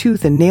fight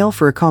tooth and nail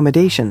for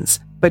accommodations,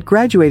 but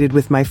graduated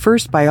with my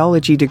first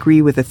biology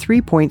degree with a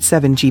 3.7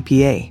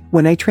 GPA.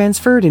 When I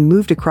transferred and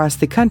moved across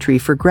the country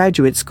for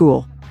graduate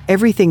school,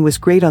 everything was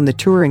great on the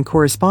tour and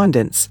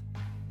correspondence,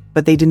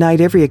 but they denied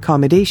every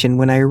accommodation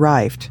when I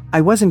arrived.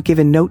 I wasn't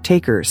given note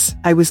takers.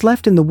 I was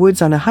left in the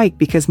woods on a hike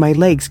because my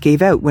legs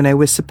gave out when I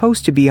was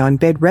supposed to be on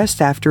bed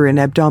rest after an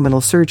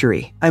abdominal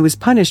surgery. I was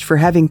punished for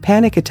having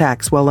panic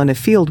attacks while on a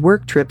field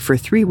work trip for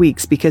 3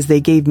 weeks because they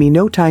gave me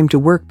no time to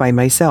work by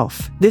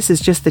myself. This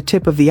is just the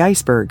tip of the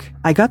iceberg.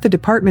 I got the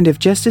Department of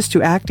Justice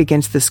to act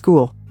against the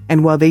school,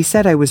 and while they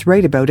said I was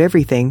right about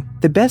everything,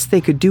 the best they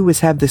could do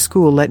was have the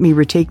school let me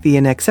retake the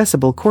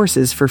inaccessible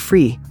courses for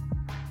free,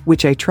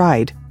 which I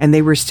tried, and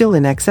they were still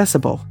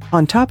inaccessible.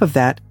 On top of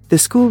that, the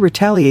school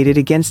retaliated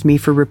against me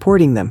for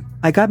reporting them.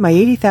 I got my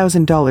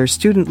 $80,000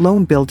 student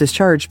loan bill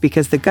discharged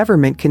because the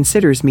government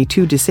considers me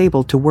too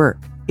disabled to work.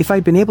 If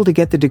I'd been able to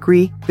get the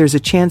degree, there's a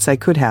chance I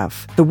could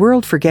have. The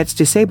world forgets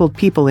disabled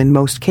people in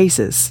most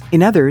cases.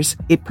 In others,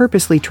 it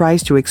purposely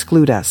tries to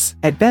exclude us.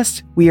 At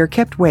best, we are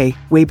kept way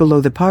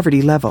below the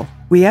poverty level.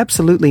 We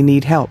absolutely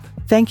need help.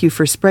 Thank you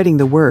for spreading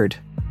the word.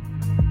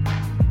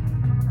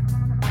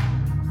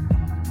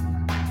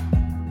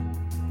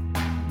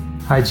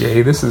 Hi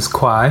Jay, this is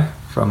Kwai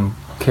from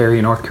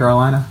Cary, North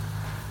Carolina.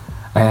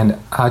 And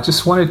I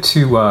just wanted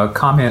to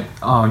comment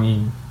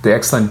on the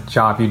excellent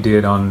job you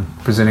did on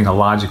presenting a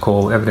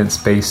logical,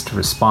 evidence-based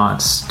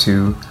response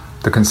to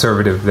the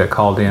conservative that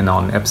called in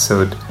on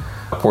episode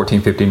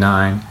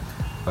 1459.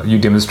 You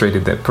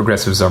demonstrated that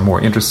progressives are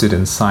more interested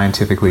in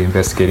scientifically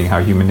investigating how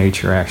human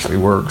nature actually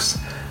works.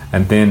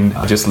 And then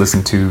just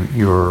listen to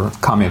your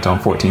comment on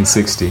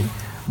 1460.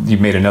 You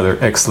made another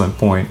excellent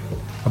point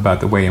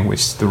about the way in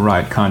which the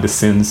right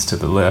condescends to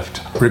the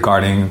left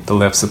regarding the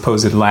left's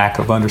supposed lack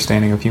of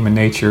understanding of human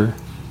nature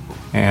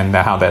and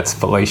how that's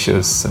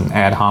fallacious and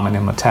ad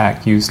hominem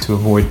attack used to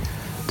avoid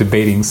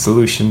debating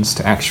solutions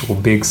to actual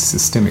big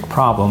systemic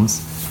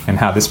problems and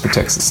how this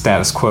protects the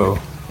status quo.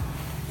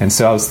 And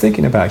so I was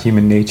thinking about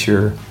human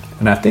nature,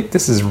 and I think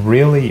this is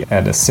really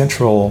at a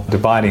central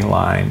dividing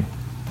line.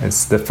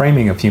 It's the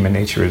framing of human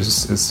nature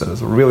is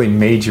a really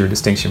major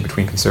distinction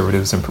between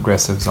conservatives and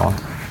progressives on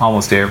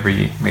almost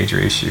every major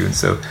issue. And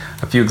so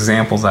a few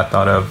examples I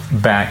thought of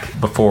back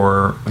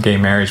before gay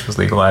marriage was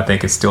legal, I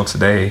think it's still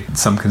today.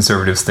 Some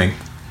conservatives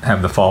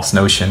have the false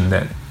notion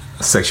that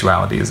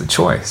sexuality is a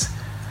choice.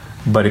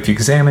 But if you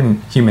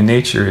examine human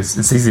nature,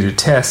 it's easy to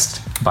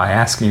test by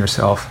asking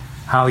yourself,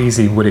 how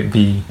easy would it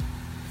be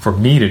for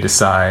me to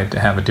decide to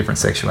have a different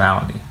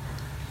sexuality?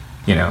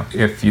 You know,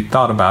 if you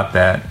thought about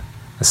that,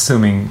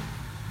 assuming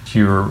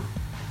you're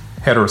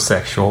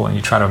heterosexual and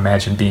you try to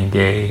imagine being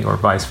gay or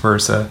vice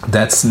versa,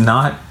 that's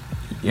not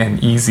an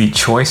easy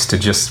choice to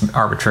just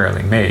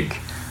arbitrarily make.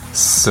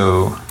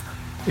 So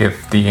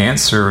if the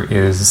answer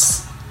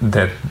is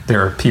that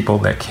there are people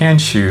that can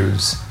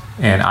choose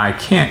and I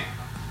can't,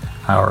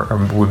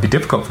 or would be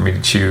difficult for me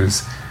to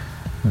choose,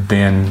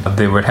 then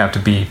there would have to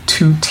be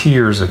two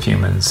tiers of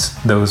humans,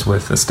 those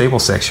with a stable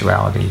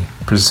sexuality,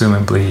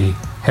 presumably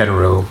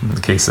hetero in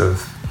the case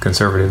of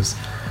conservatives,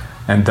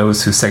 and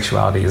those whose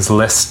sexuality is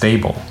less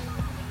stable,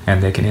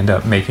 and they can end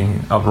up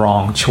making a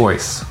wrong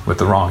choice with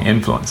the wrong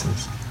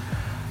influences.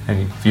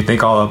 And if you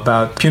think all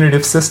about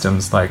punitive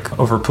systems like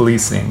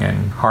over-policing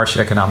and harsh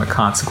economic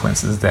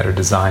consequences that are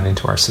designed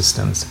into our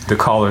systems, the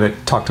caller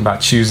that talked about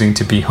choosing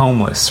to be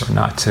homeless or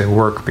not to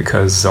work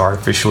because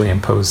artificially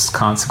imposed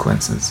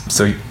consequences.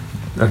 So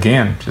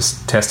again,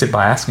 just test it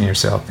by asking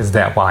yourself, is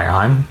that why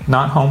I'm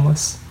not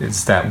homeless?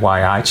 Is that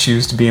why I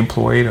choose to be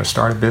employed or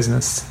start a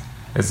business?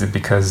 Is it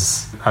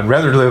because I'd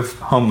rather live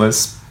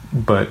homeless,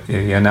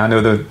 and I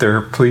know that there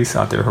are police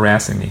out there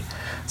harassing me?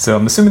 So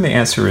I'm assuming the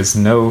answer is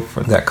no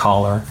for that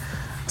caller.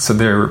 So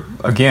there,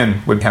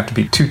 again, would have to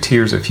be two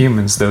tiers of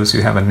humans, those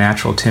who have a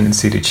natural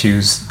tendency to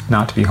choose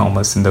not to be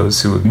homeless and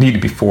those who need to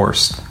be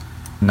forced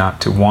not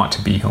to want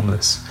to be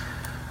homeless.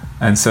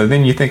 And so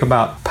then you think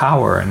about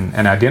power and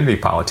identity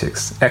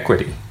politics,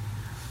 equity.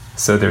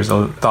 So there's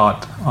a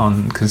thought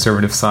on the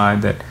conservative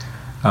side that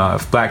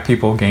if black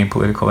people gain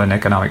political and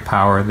economic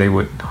power, they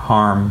would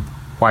harm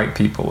white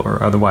people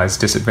or otherwise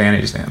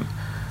disadvantage them.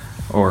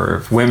 Or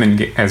if women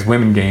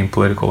gain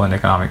political and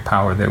economic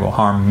power, they will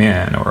harm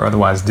men or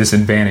otherwise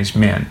disadvantage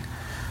men.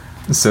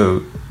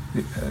 So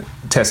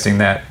testing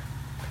that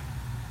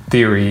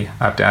theory,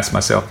 I have to ask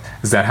myself,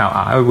 is that how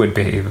I would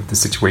behave if the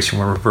situation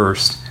were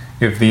reversed?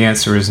 If the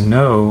answer is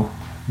no,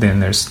 then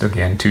there's,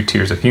 again, two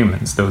tiers of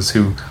humans. Those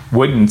who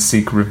wouldn't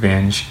seek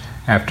revenge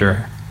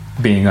after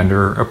being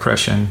under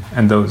oppression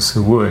and those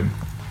who would.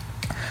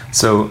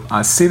 So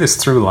I see this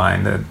through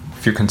line that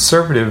if you're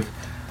conservative,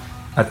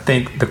 I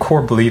think the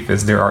core belief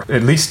is there are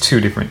at least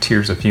two different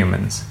tiers of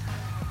humans.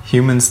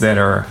 Humans that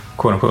are,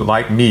 quote unquote,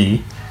 like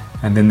me,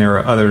 and then there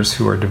are others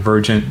who are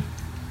divergent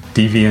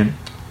deviant,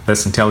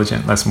 less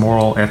intelligent, less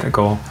moral,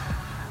 ethical,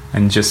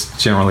 and just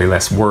generally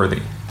less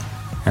worthy.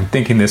 And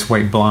thinking this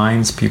way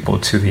blinds people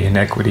to the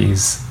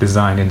inequities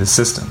designed into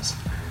systems.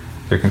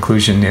 Their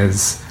conclusion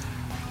is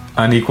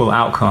unequal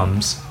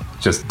outcomes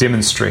just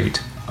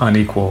demonstrate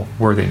unequal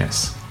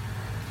worthiness.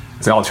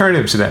 The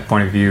alternative to that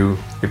point of view,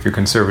 if you're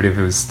conservative,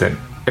 is that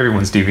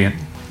everyone's deviant,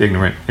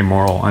 ignorant,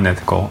 immoral,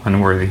 unethical,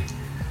 unworthy.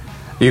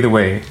 Either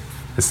way,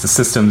 it's the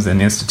systems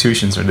and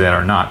institutions that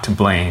are not to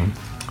blame,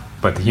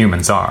 but the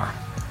humans are.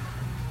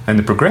 And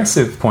the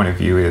progressive point of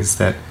view is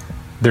that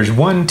there's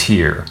one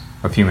tier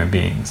of human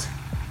beings.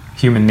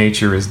 Human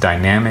nature is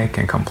dynamic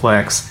and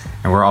complex,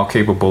 and we're all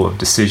capable of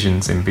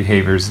decisions and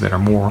behaviors that are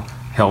more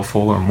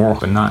helpful or moral,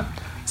 but not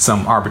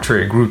some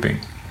arbitrary grouping.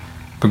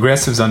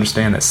 Progressives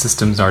understand that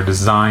systems are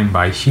designed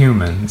by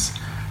humans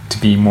to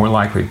be more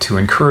likely to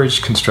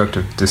encourage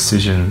constructive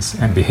decisions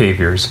and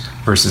behaviors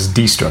versus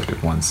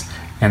destructive ones.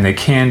 And they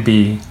can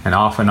be, and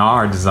often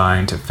are,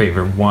 designed to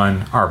favor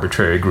one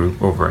arbitrary group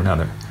over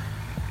another.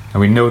 And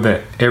we know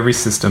that every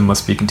system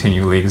must be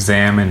continually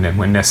examined and,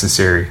 when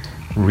necessary,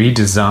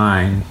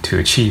 redesigned to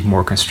achieve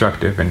more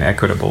constructive and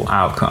equitable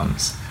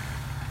outcomes.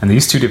 And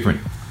these two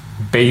different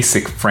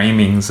basic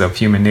framings of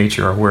human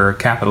nature are where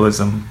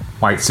capitalism,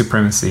 white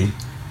supremacy,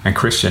 and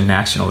Christian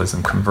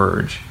nationalism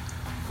converge.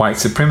 White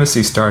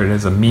supremacy started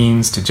as a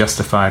means to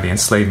justify the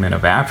enslavement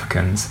of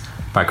Africans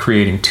by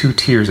creating two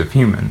tiers of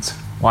humans,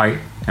 white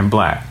and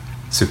black,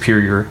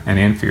 superior and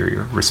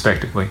inferior,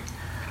 respectively.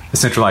 The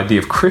central idea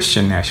of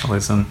Christian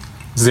nationalism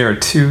is there are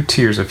two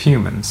tiers of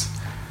humans,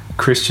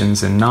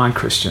 Christians and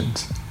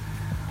non-Christians.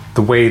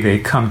 The way they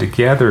come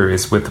together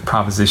is with the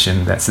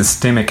proposition that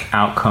systemic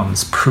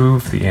outcomes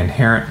prove the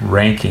inherent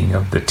ranking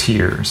of the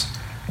tiers,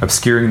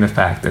 obscuring the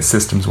fact that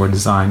systems were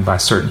designed by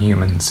certain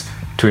humans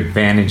to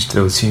advantage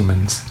those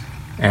humans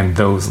and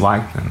those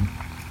like them.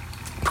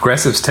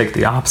 Progressives take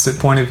the opposite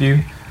point of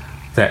view,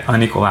 that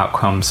unequal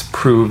outcomes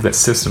prove that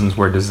systems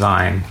were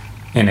designed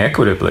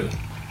inequitably.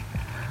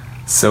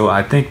 So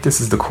I think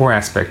this is the core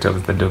aspect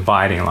of the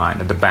dividing line,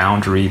 the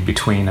boundary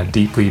between a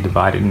deeply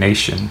divided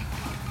nation.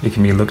 It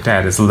can be looked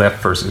at as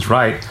left versus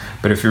right,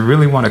 but if you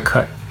really want to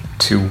cut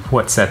to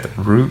what's at the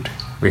root,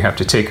 we have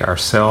to take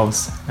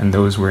ourselves and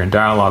those we're in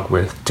dialogue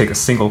with, take a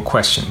single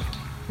question,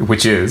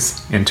 which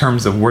is, in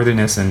terms of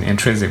worthiness and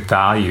intrinsic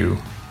value,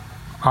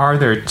 are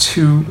there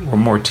two or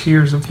more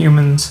tiers of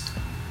humans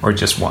or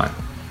just one?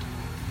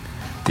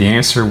 The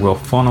answer will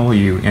funnel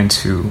you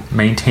into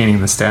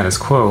maintaining the status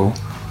quo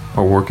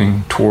or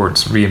working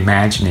towards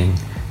reimagining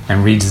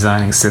and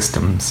redesigning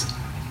systems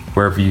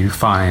wherever you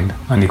find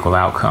unequal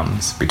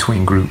outcomes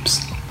between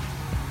groups.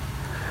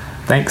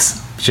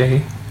 Thanks,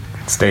 Jay.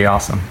 Stay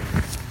awesome.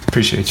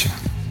 Appreciate you.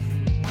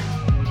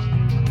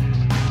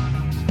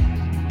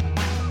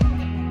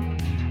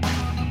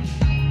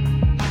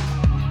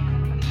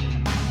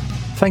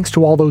 Thanks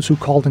to all those who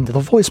called into the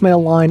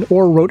voicemail line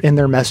or wrote in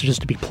their messages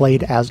to be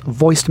played as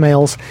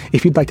voicemails.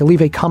 If you'd like to leave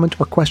a comment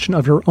or question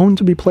of your own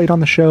to be played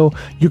on the show,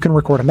 you can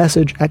record a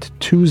message at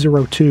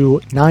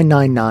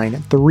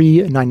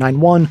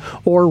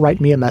 202-999-3991 or write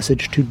me a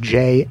message to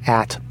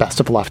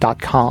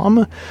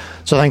jay@bestofleft.com.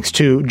 So thanks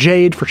to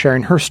Jade for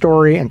sharing her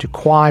story and to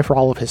Kwai for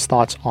all of his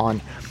thoughts on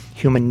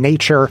human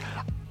nature.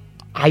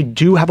 I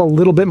do have a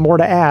little bit more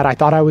to add. I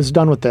thought I was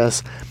done with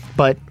this,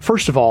 but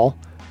first of all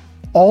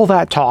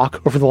that talk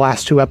over the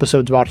last two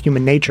episodes about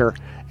human nature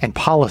and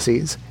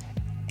policies,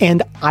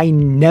 and I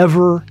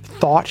never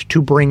thought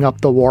to bring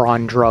up the war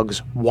on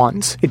drugs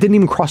once. It didn't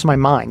even cross my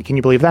mind. Can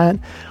you believe that?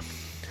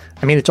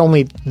 I mean, it's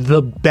only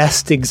the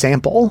best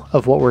example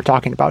of what we're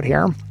talking about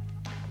here.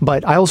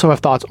 But I also have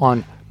thoughts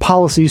on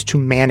policies to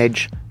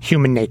manage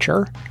human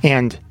nature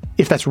and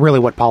if that's really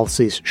what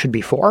policies should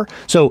be for.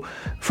 So,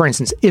 for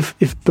instance, if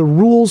the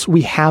rules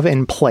we have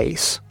in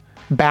place,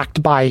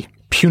 backed by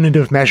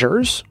punitive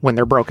measures when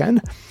they're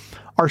broken,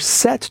 are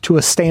set to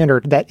a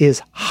standard that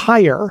is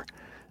higher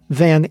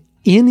than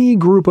any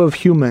group of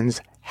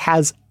humans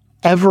has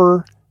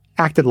ever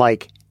acted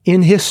like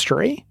in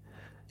history,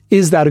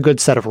 is that a good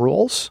set of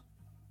rules?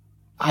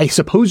 I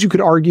suppose you could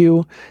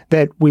argue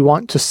that we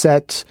want to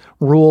set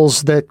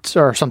rules that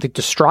are something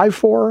to strive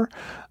for,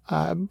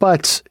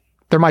 but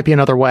there might be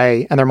another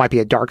way, and there might be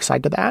a dark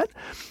side to that.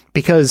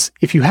 Because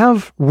if you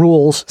have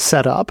rules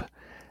set up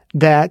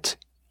that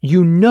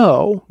you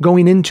know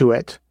going into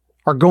it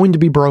are going to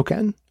be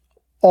broken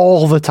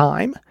all the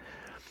time,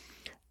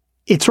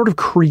 it sort of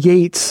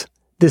creates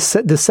this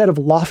set of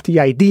lofty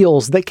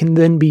ideals that can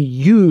then be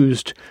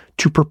used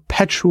to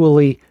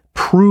perpetually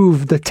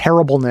prove the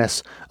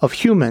terribleness of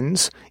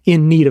humans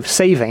in need of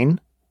saving,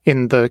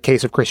 in the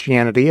case of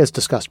Christianity, as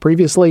discussed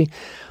previously,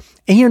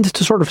 and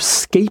to sort of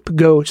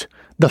scapegoat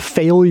the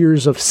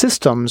failures of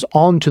systems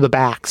onto the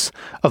backs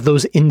of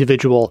those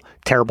individual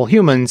terrible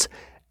humans,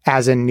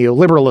 as in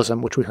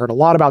neoliberalism, which we heard a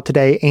lot about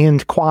today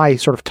and Kwai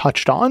sort of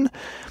touched on.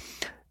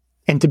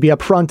 And to be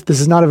upfront, this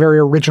is not a very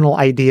original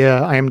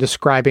idea I am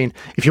describing.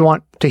 If you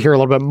want to hear a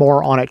little bit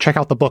more on it, check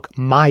out the book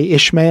My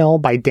Ishmael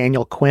by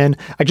Daniel Quinn.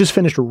 I just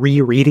finished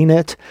rereading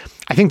it.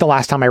 I think the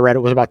last time I read it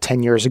was about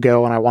 10 years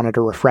ago, and I wanted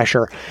a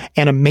refresher.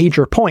 And a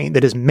major point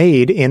that is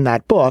made in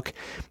that book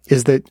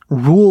is that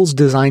rules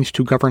designed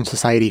to govern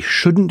society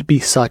shouldn't be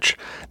such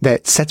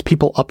that sets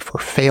people up for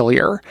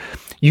failure.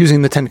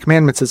 Using the Ten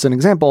Commandments as an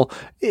example,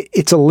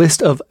 it's a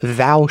list of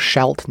thou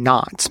shalt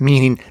nots,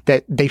 meaning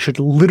that they should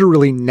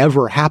literally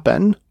never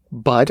happen,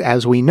 but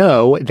as we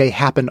know, they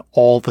happen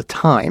all the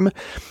time.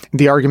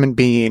 The argument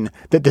being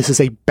that this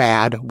is a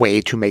bad way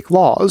to make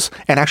laws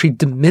and actually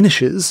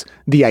diminishes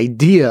the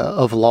idea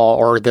of law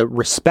or the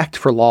respect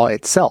for law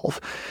itself.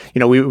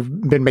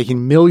 We've been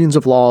making millions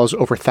of laws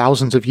over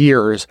thousands of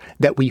years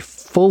that we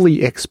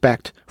fully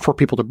expect for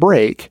people to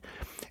break.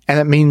 And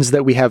that means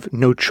that we have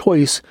no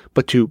choice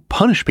but to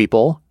punish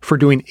people for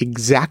doing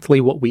exactly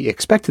what we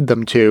expected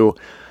them to.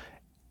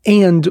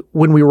 And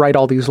when we write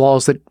all these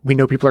laws that we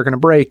know people are going to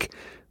break,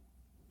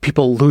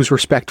 people lose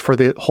respect for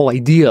the whole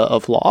idea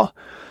of law.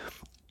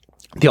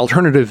 The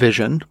alternative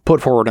vision put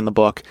forward in the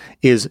book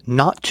is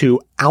not to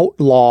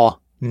outlaw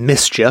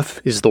mischief,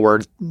 is the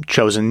word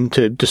chosen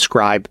to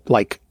describe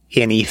like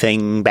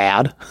anything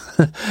bad.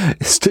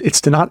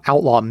 It's to not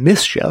outlaw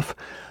mischief,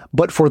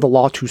 but for the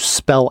law to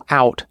spell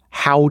out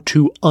how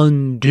to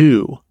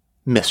undo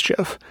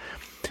mischief.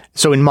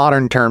 So in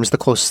modern terms, the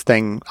closest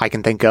thing I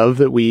can think of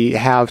that we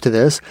have to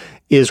this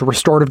is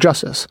restorative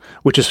justice,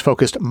 which is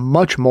focused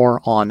much more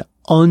on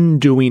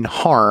undoing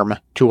harm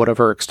to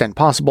whatever extent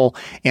possible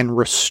and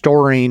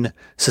restoring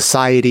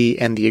society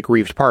and the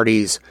aggrieved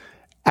parties,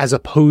 as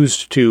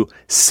opposed to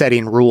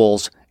setting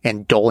rules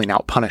and doling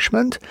out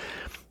punishment.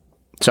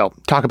 So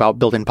talk about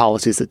building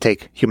policies that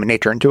take human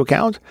nature into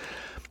account.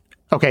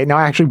 Okay, now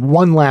actually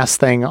one last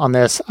thing on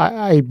this.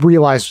 I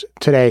realized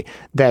today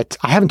that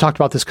I haven't talked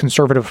about this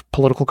conservative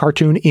political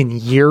cartoon in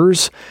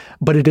years,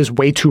 but it is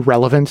way too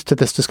relevant to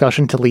this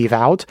discussion to leave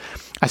out.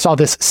 I saw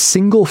this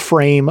single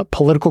frame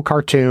political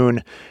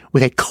cartoon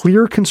with a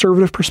clear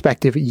conservative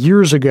perspective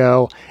years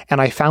ago, and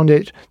I found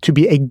it to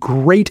be a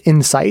great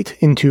insight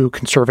into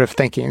conservative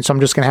thinking. So I'm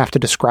just going to have to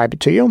describe it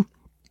to you.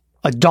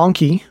 A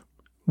donkey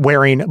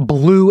wearing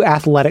blue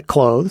athletic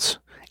clothes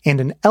and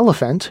an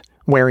elephant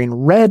wearing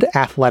red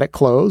athletic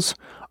clothes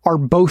are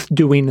both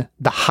doing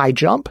the high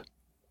jump,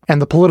 and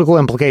the political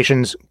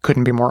implications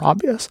couldn't be more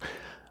obvious.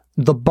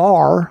 The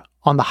bar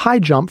on the high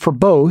jump for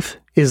both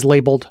is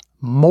labeled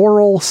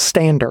moral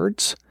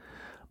standards,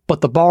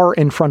 but the bar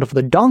in front of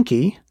the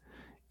donkey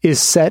is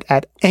set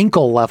at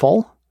ankle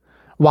level,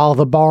 while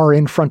the bar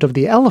in front of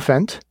the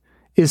elephant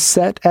is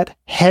set at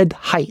head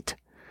height.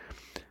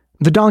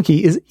 The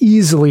donkey is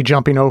easily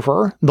jumping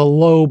over the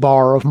low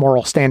bar of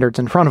moral standards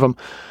in front of him,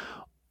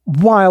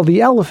 while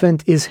the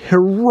elephant is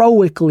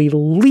heroically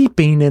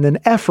leaping in an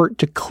effort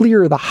to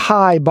clear the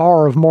high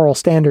bar of moral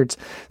standards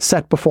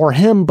set before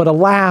him. But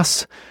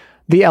alas,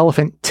 the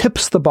elephant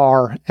tips the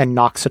bar and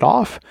knocks it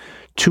off,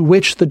 to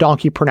which the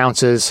donkey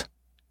pronounces,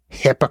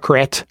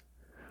 "Hypocrite."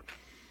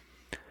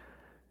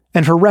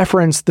 And for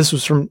reference, this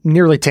was from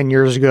nearly 10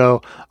 years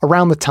ago,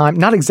 around the time,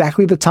 not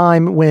exactly the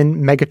time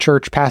when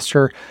megachurch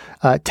pastor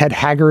Ted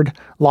Haggard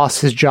lost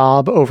his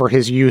job over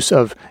his use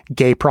of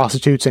gay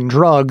prostitutes and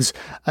drugs,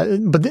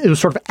 but it was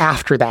sort of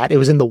after that. It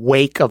was in the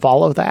wake of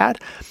all of that.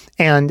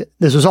 And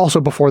this was also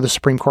before the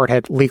Supreme Court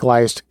had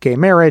legalized gay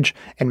marriage,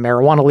 and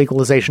marijuana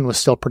legalization was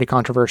still pretty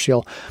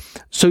controversial.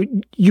 So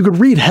you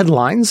could read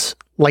headlines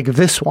like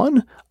this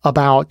one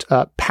about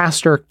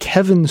Pastor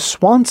Kevin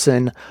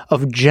Swanson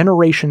of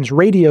Generations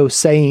Radio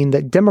saying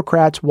that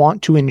Democrats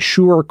want to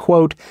ensure,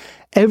 quote,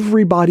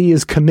 everybody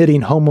is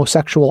committing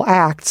homosexual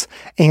acts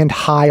and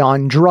high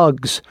on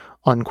drugs,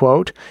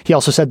 unquote. He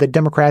also said that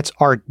Democrats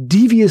are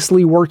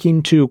deviously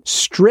working to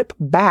strip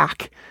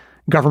back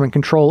government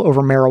control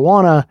over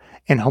marijuana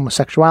and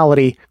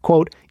homosexuality,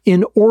 quote,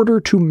 in order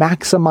to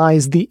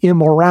maximize the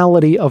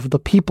immorality of the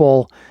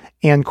people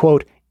and,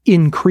 quote,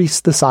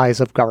 increase the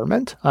size of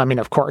government. I mean,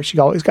 of course,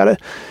 you always got to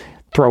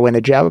throw in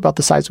a jab about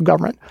the size of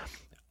government.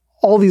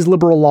 All these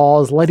liberal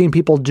laws letting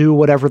people do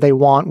whatever they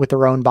want with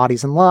their own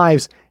bodies and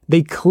lives,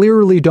 they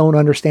clearly don't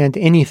understand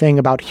anything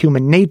about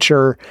human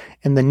nature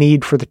and the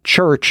need for the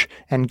church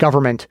and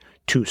government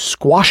to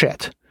squash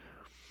it.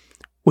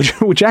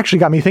 Which actually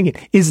got me thinking,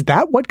 is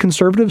that what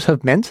conservatives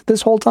have meant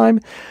this whole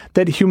time?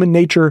 That human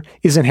nature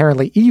is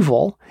inherently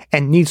evil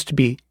and needs to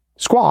be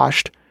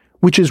squashed,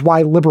 which is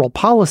why liberal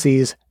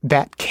policies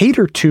that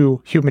cater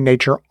to human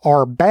nature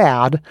are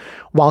bad,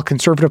 while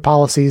conservative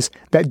policies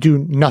that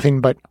do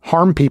nothing but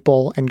harm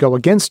people and go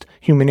against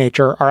human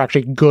nature are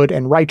actually good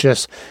and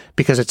righteous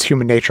because it's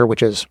human nature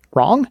which is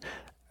wrong.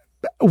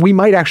 We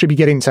might actually be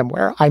getting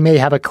somewhere. I may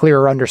have a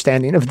clearer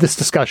understanding of this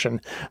discussion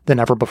than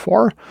ever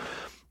before.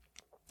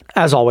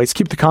 As always,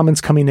 keep the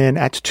comments coming in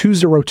at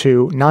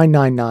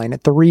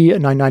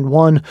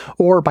 202-999-3991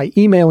 or by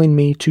emailing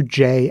me to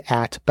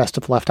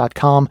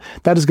j@bestofleft.com.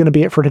 That is going to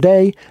be it for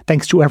today.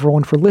 Thanks to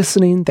everyone for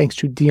listening. Thanks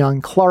to Dion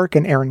Clark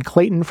and Aaron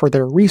Clayton for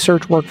their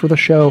research work for the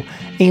show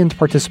and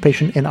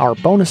participation in our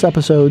bonus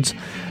episodes.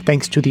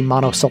 Thanks to the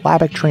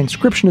monosyllabic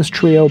transcriptionist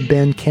trio,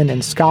 Ben, Ken,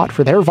 and Scott,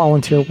 for their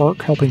volunteer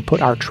work helping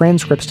put our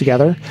transcripts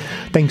together.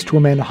 Thanks to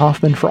Amanda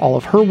Hoffman for all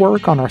of her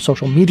work on our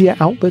social media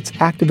outlets,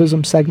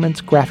 activism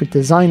segments, graphic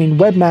designing,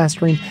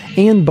 webmastering,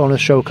 and bonus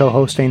show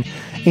co-hosting.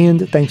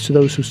 And thanks to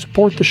those who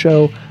support the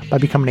show by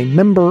becoming a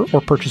member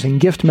or purchasing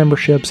gift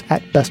memberships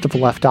at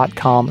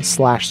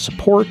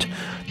bestofleft.com/support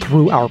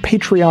through our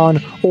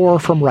Patreon or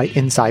from right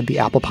inside the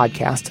Apple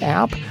Podcasts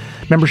app.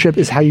 Membership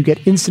is how you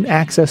get instant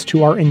access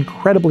to our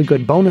incredibly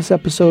good bonus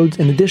episodes,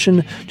 in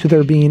addition to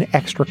there being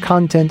extra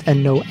content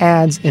and no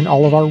ads in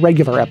all of our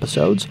regular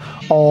episodes,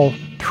 all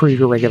through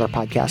your regular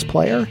podcast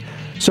player.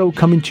 So,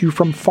 coming to you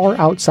from far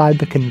outside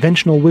the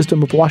conventional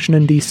wisdom of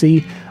Washington,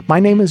 D.C.,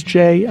 my name is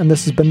Jay, and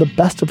this has been the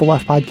Best of the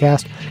Left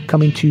podcast,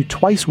 coming to you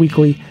twice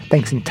weekly,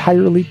 thanks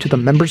entirely to the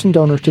members and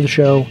donors to the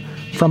show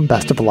from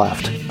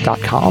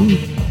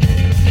bestoftheleft.com.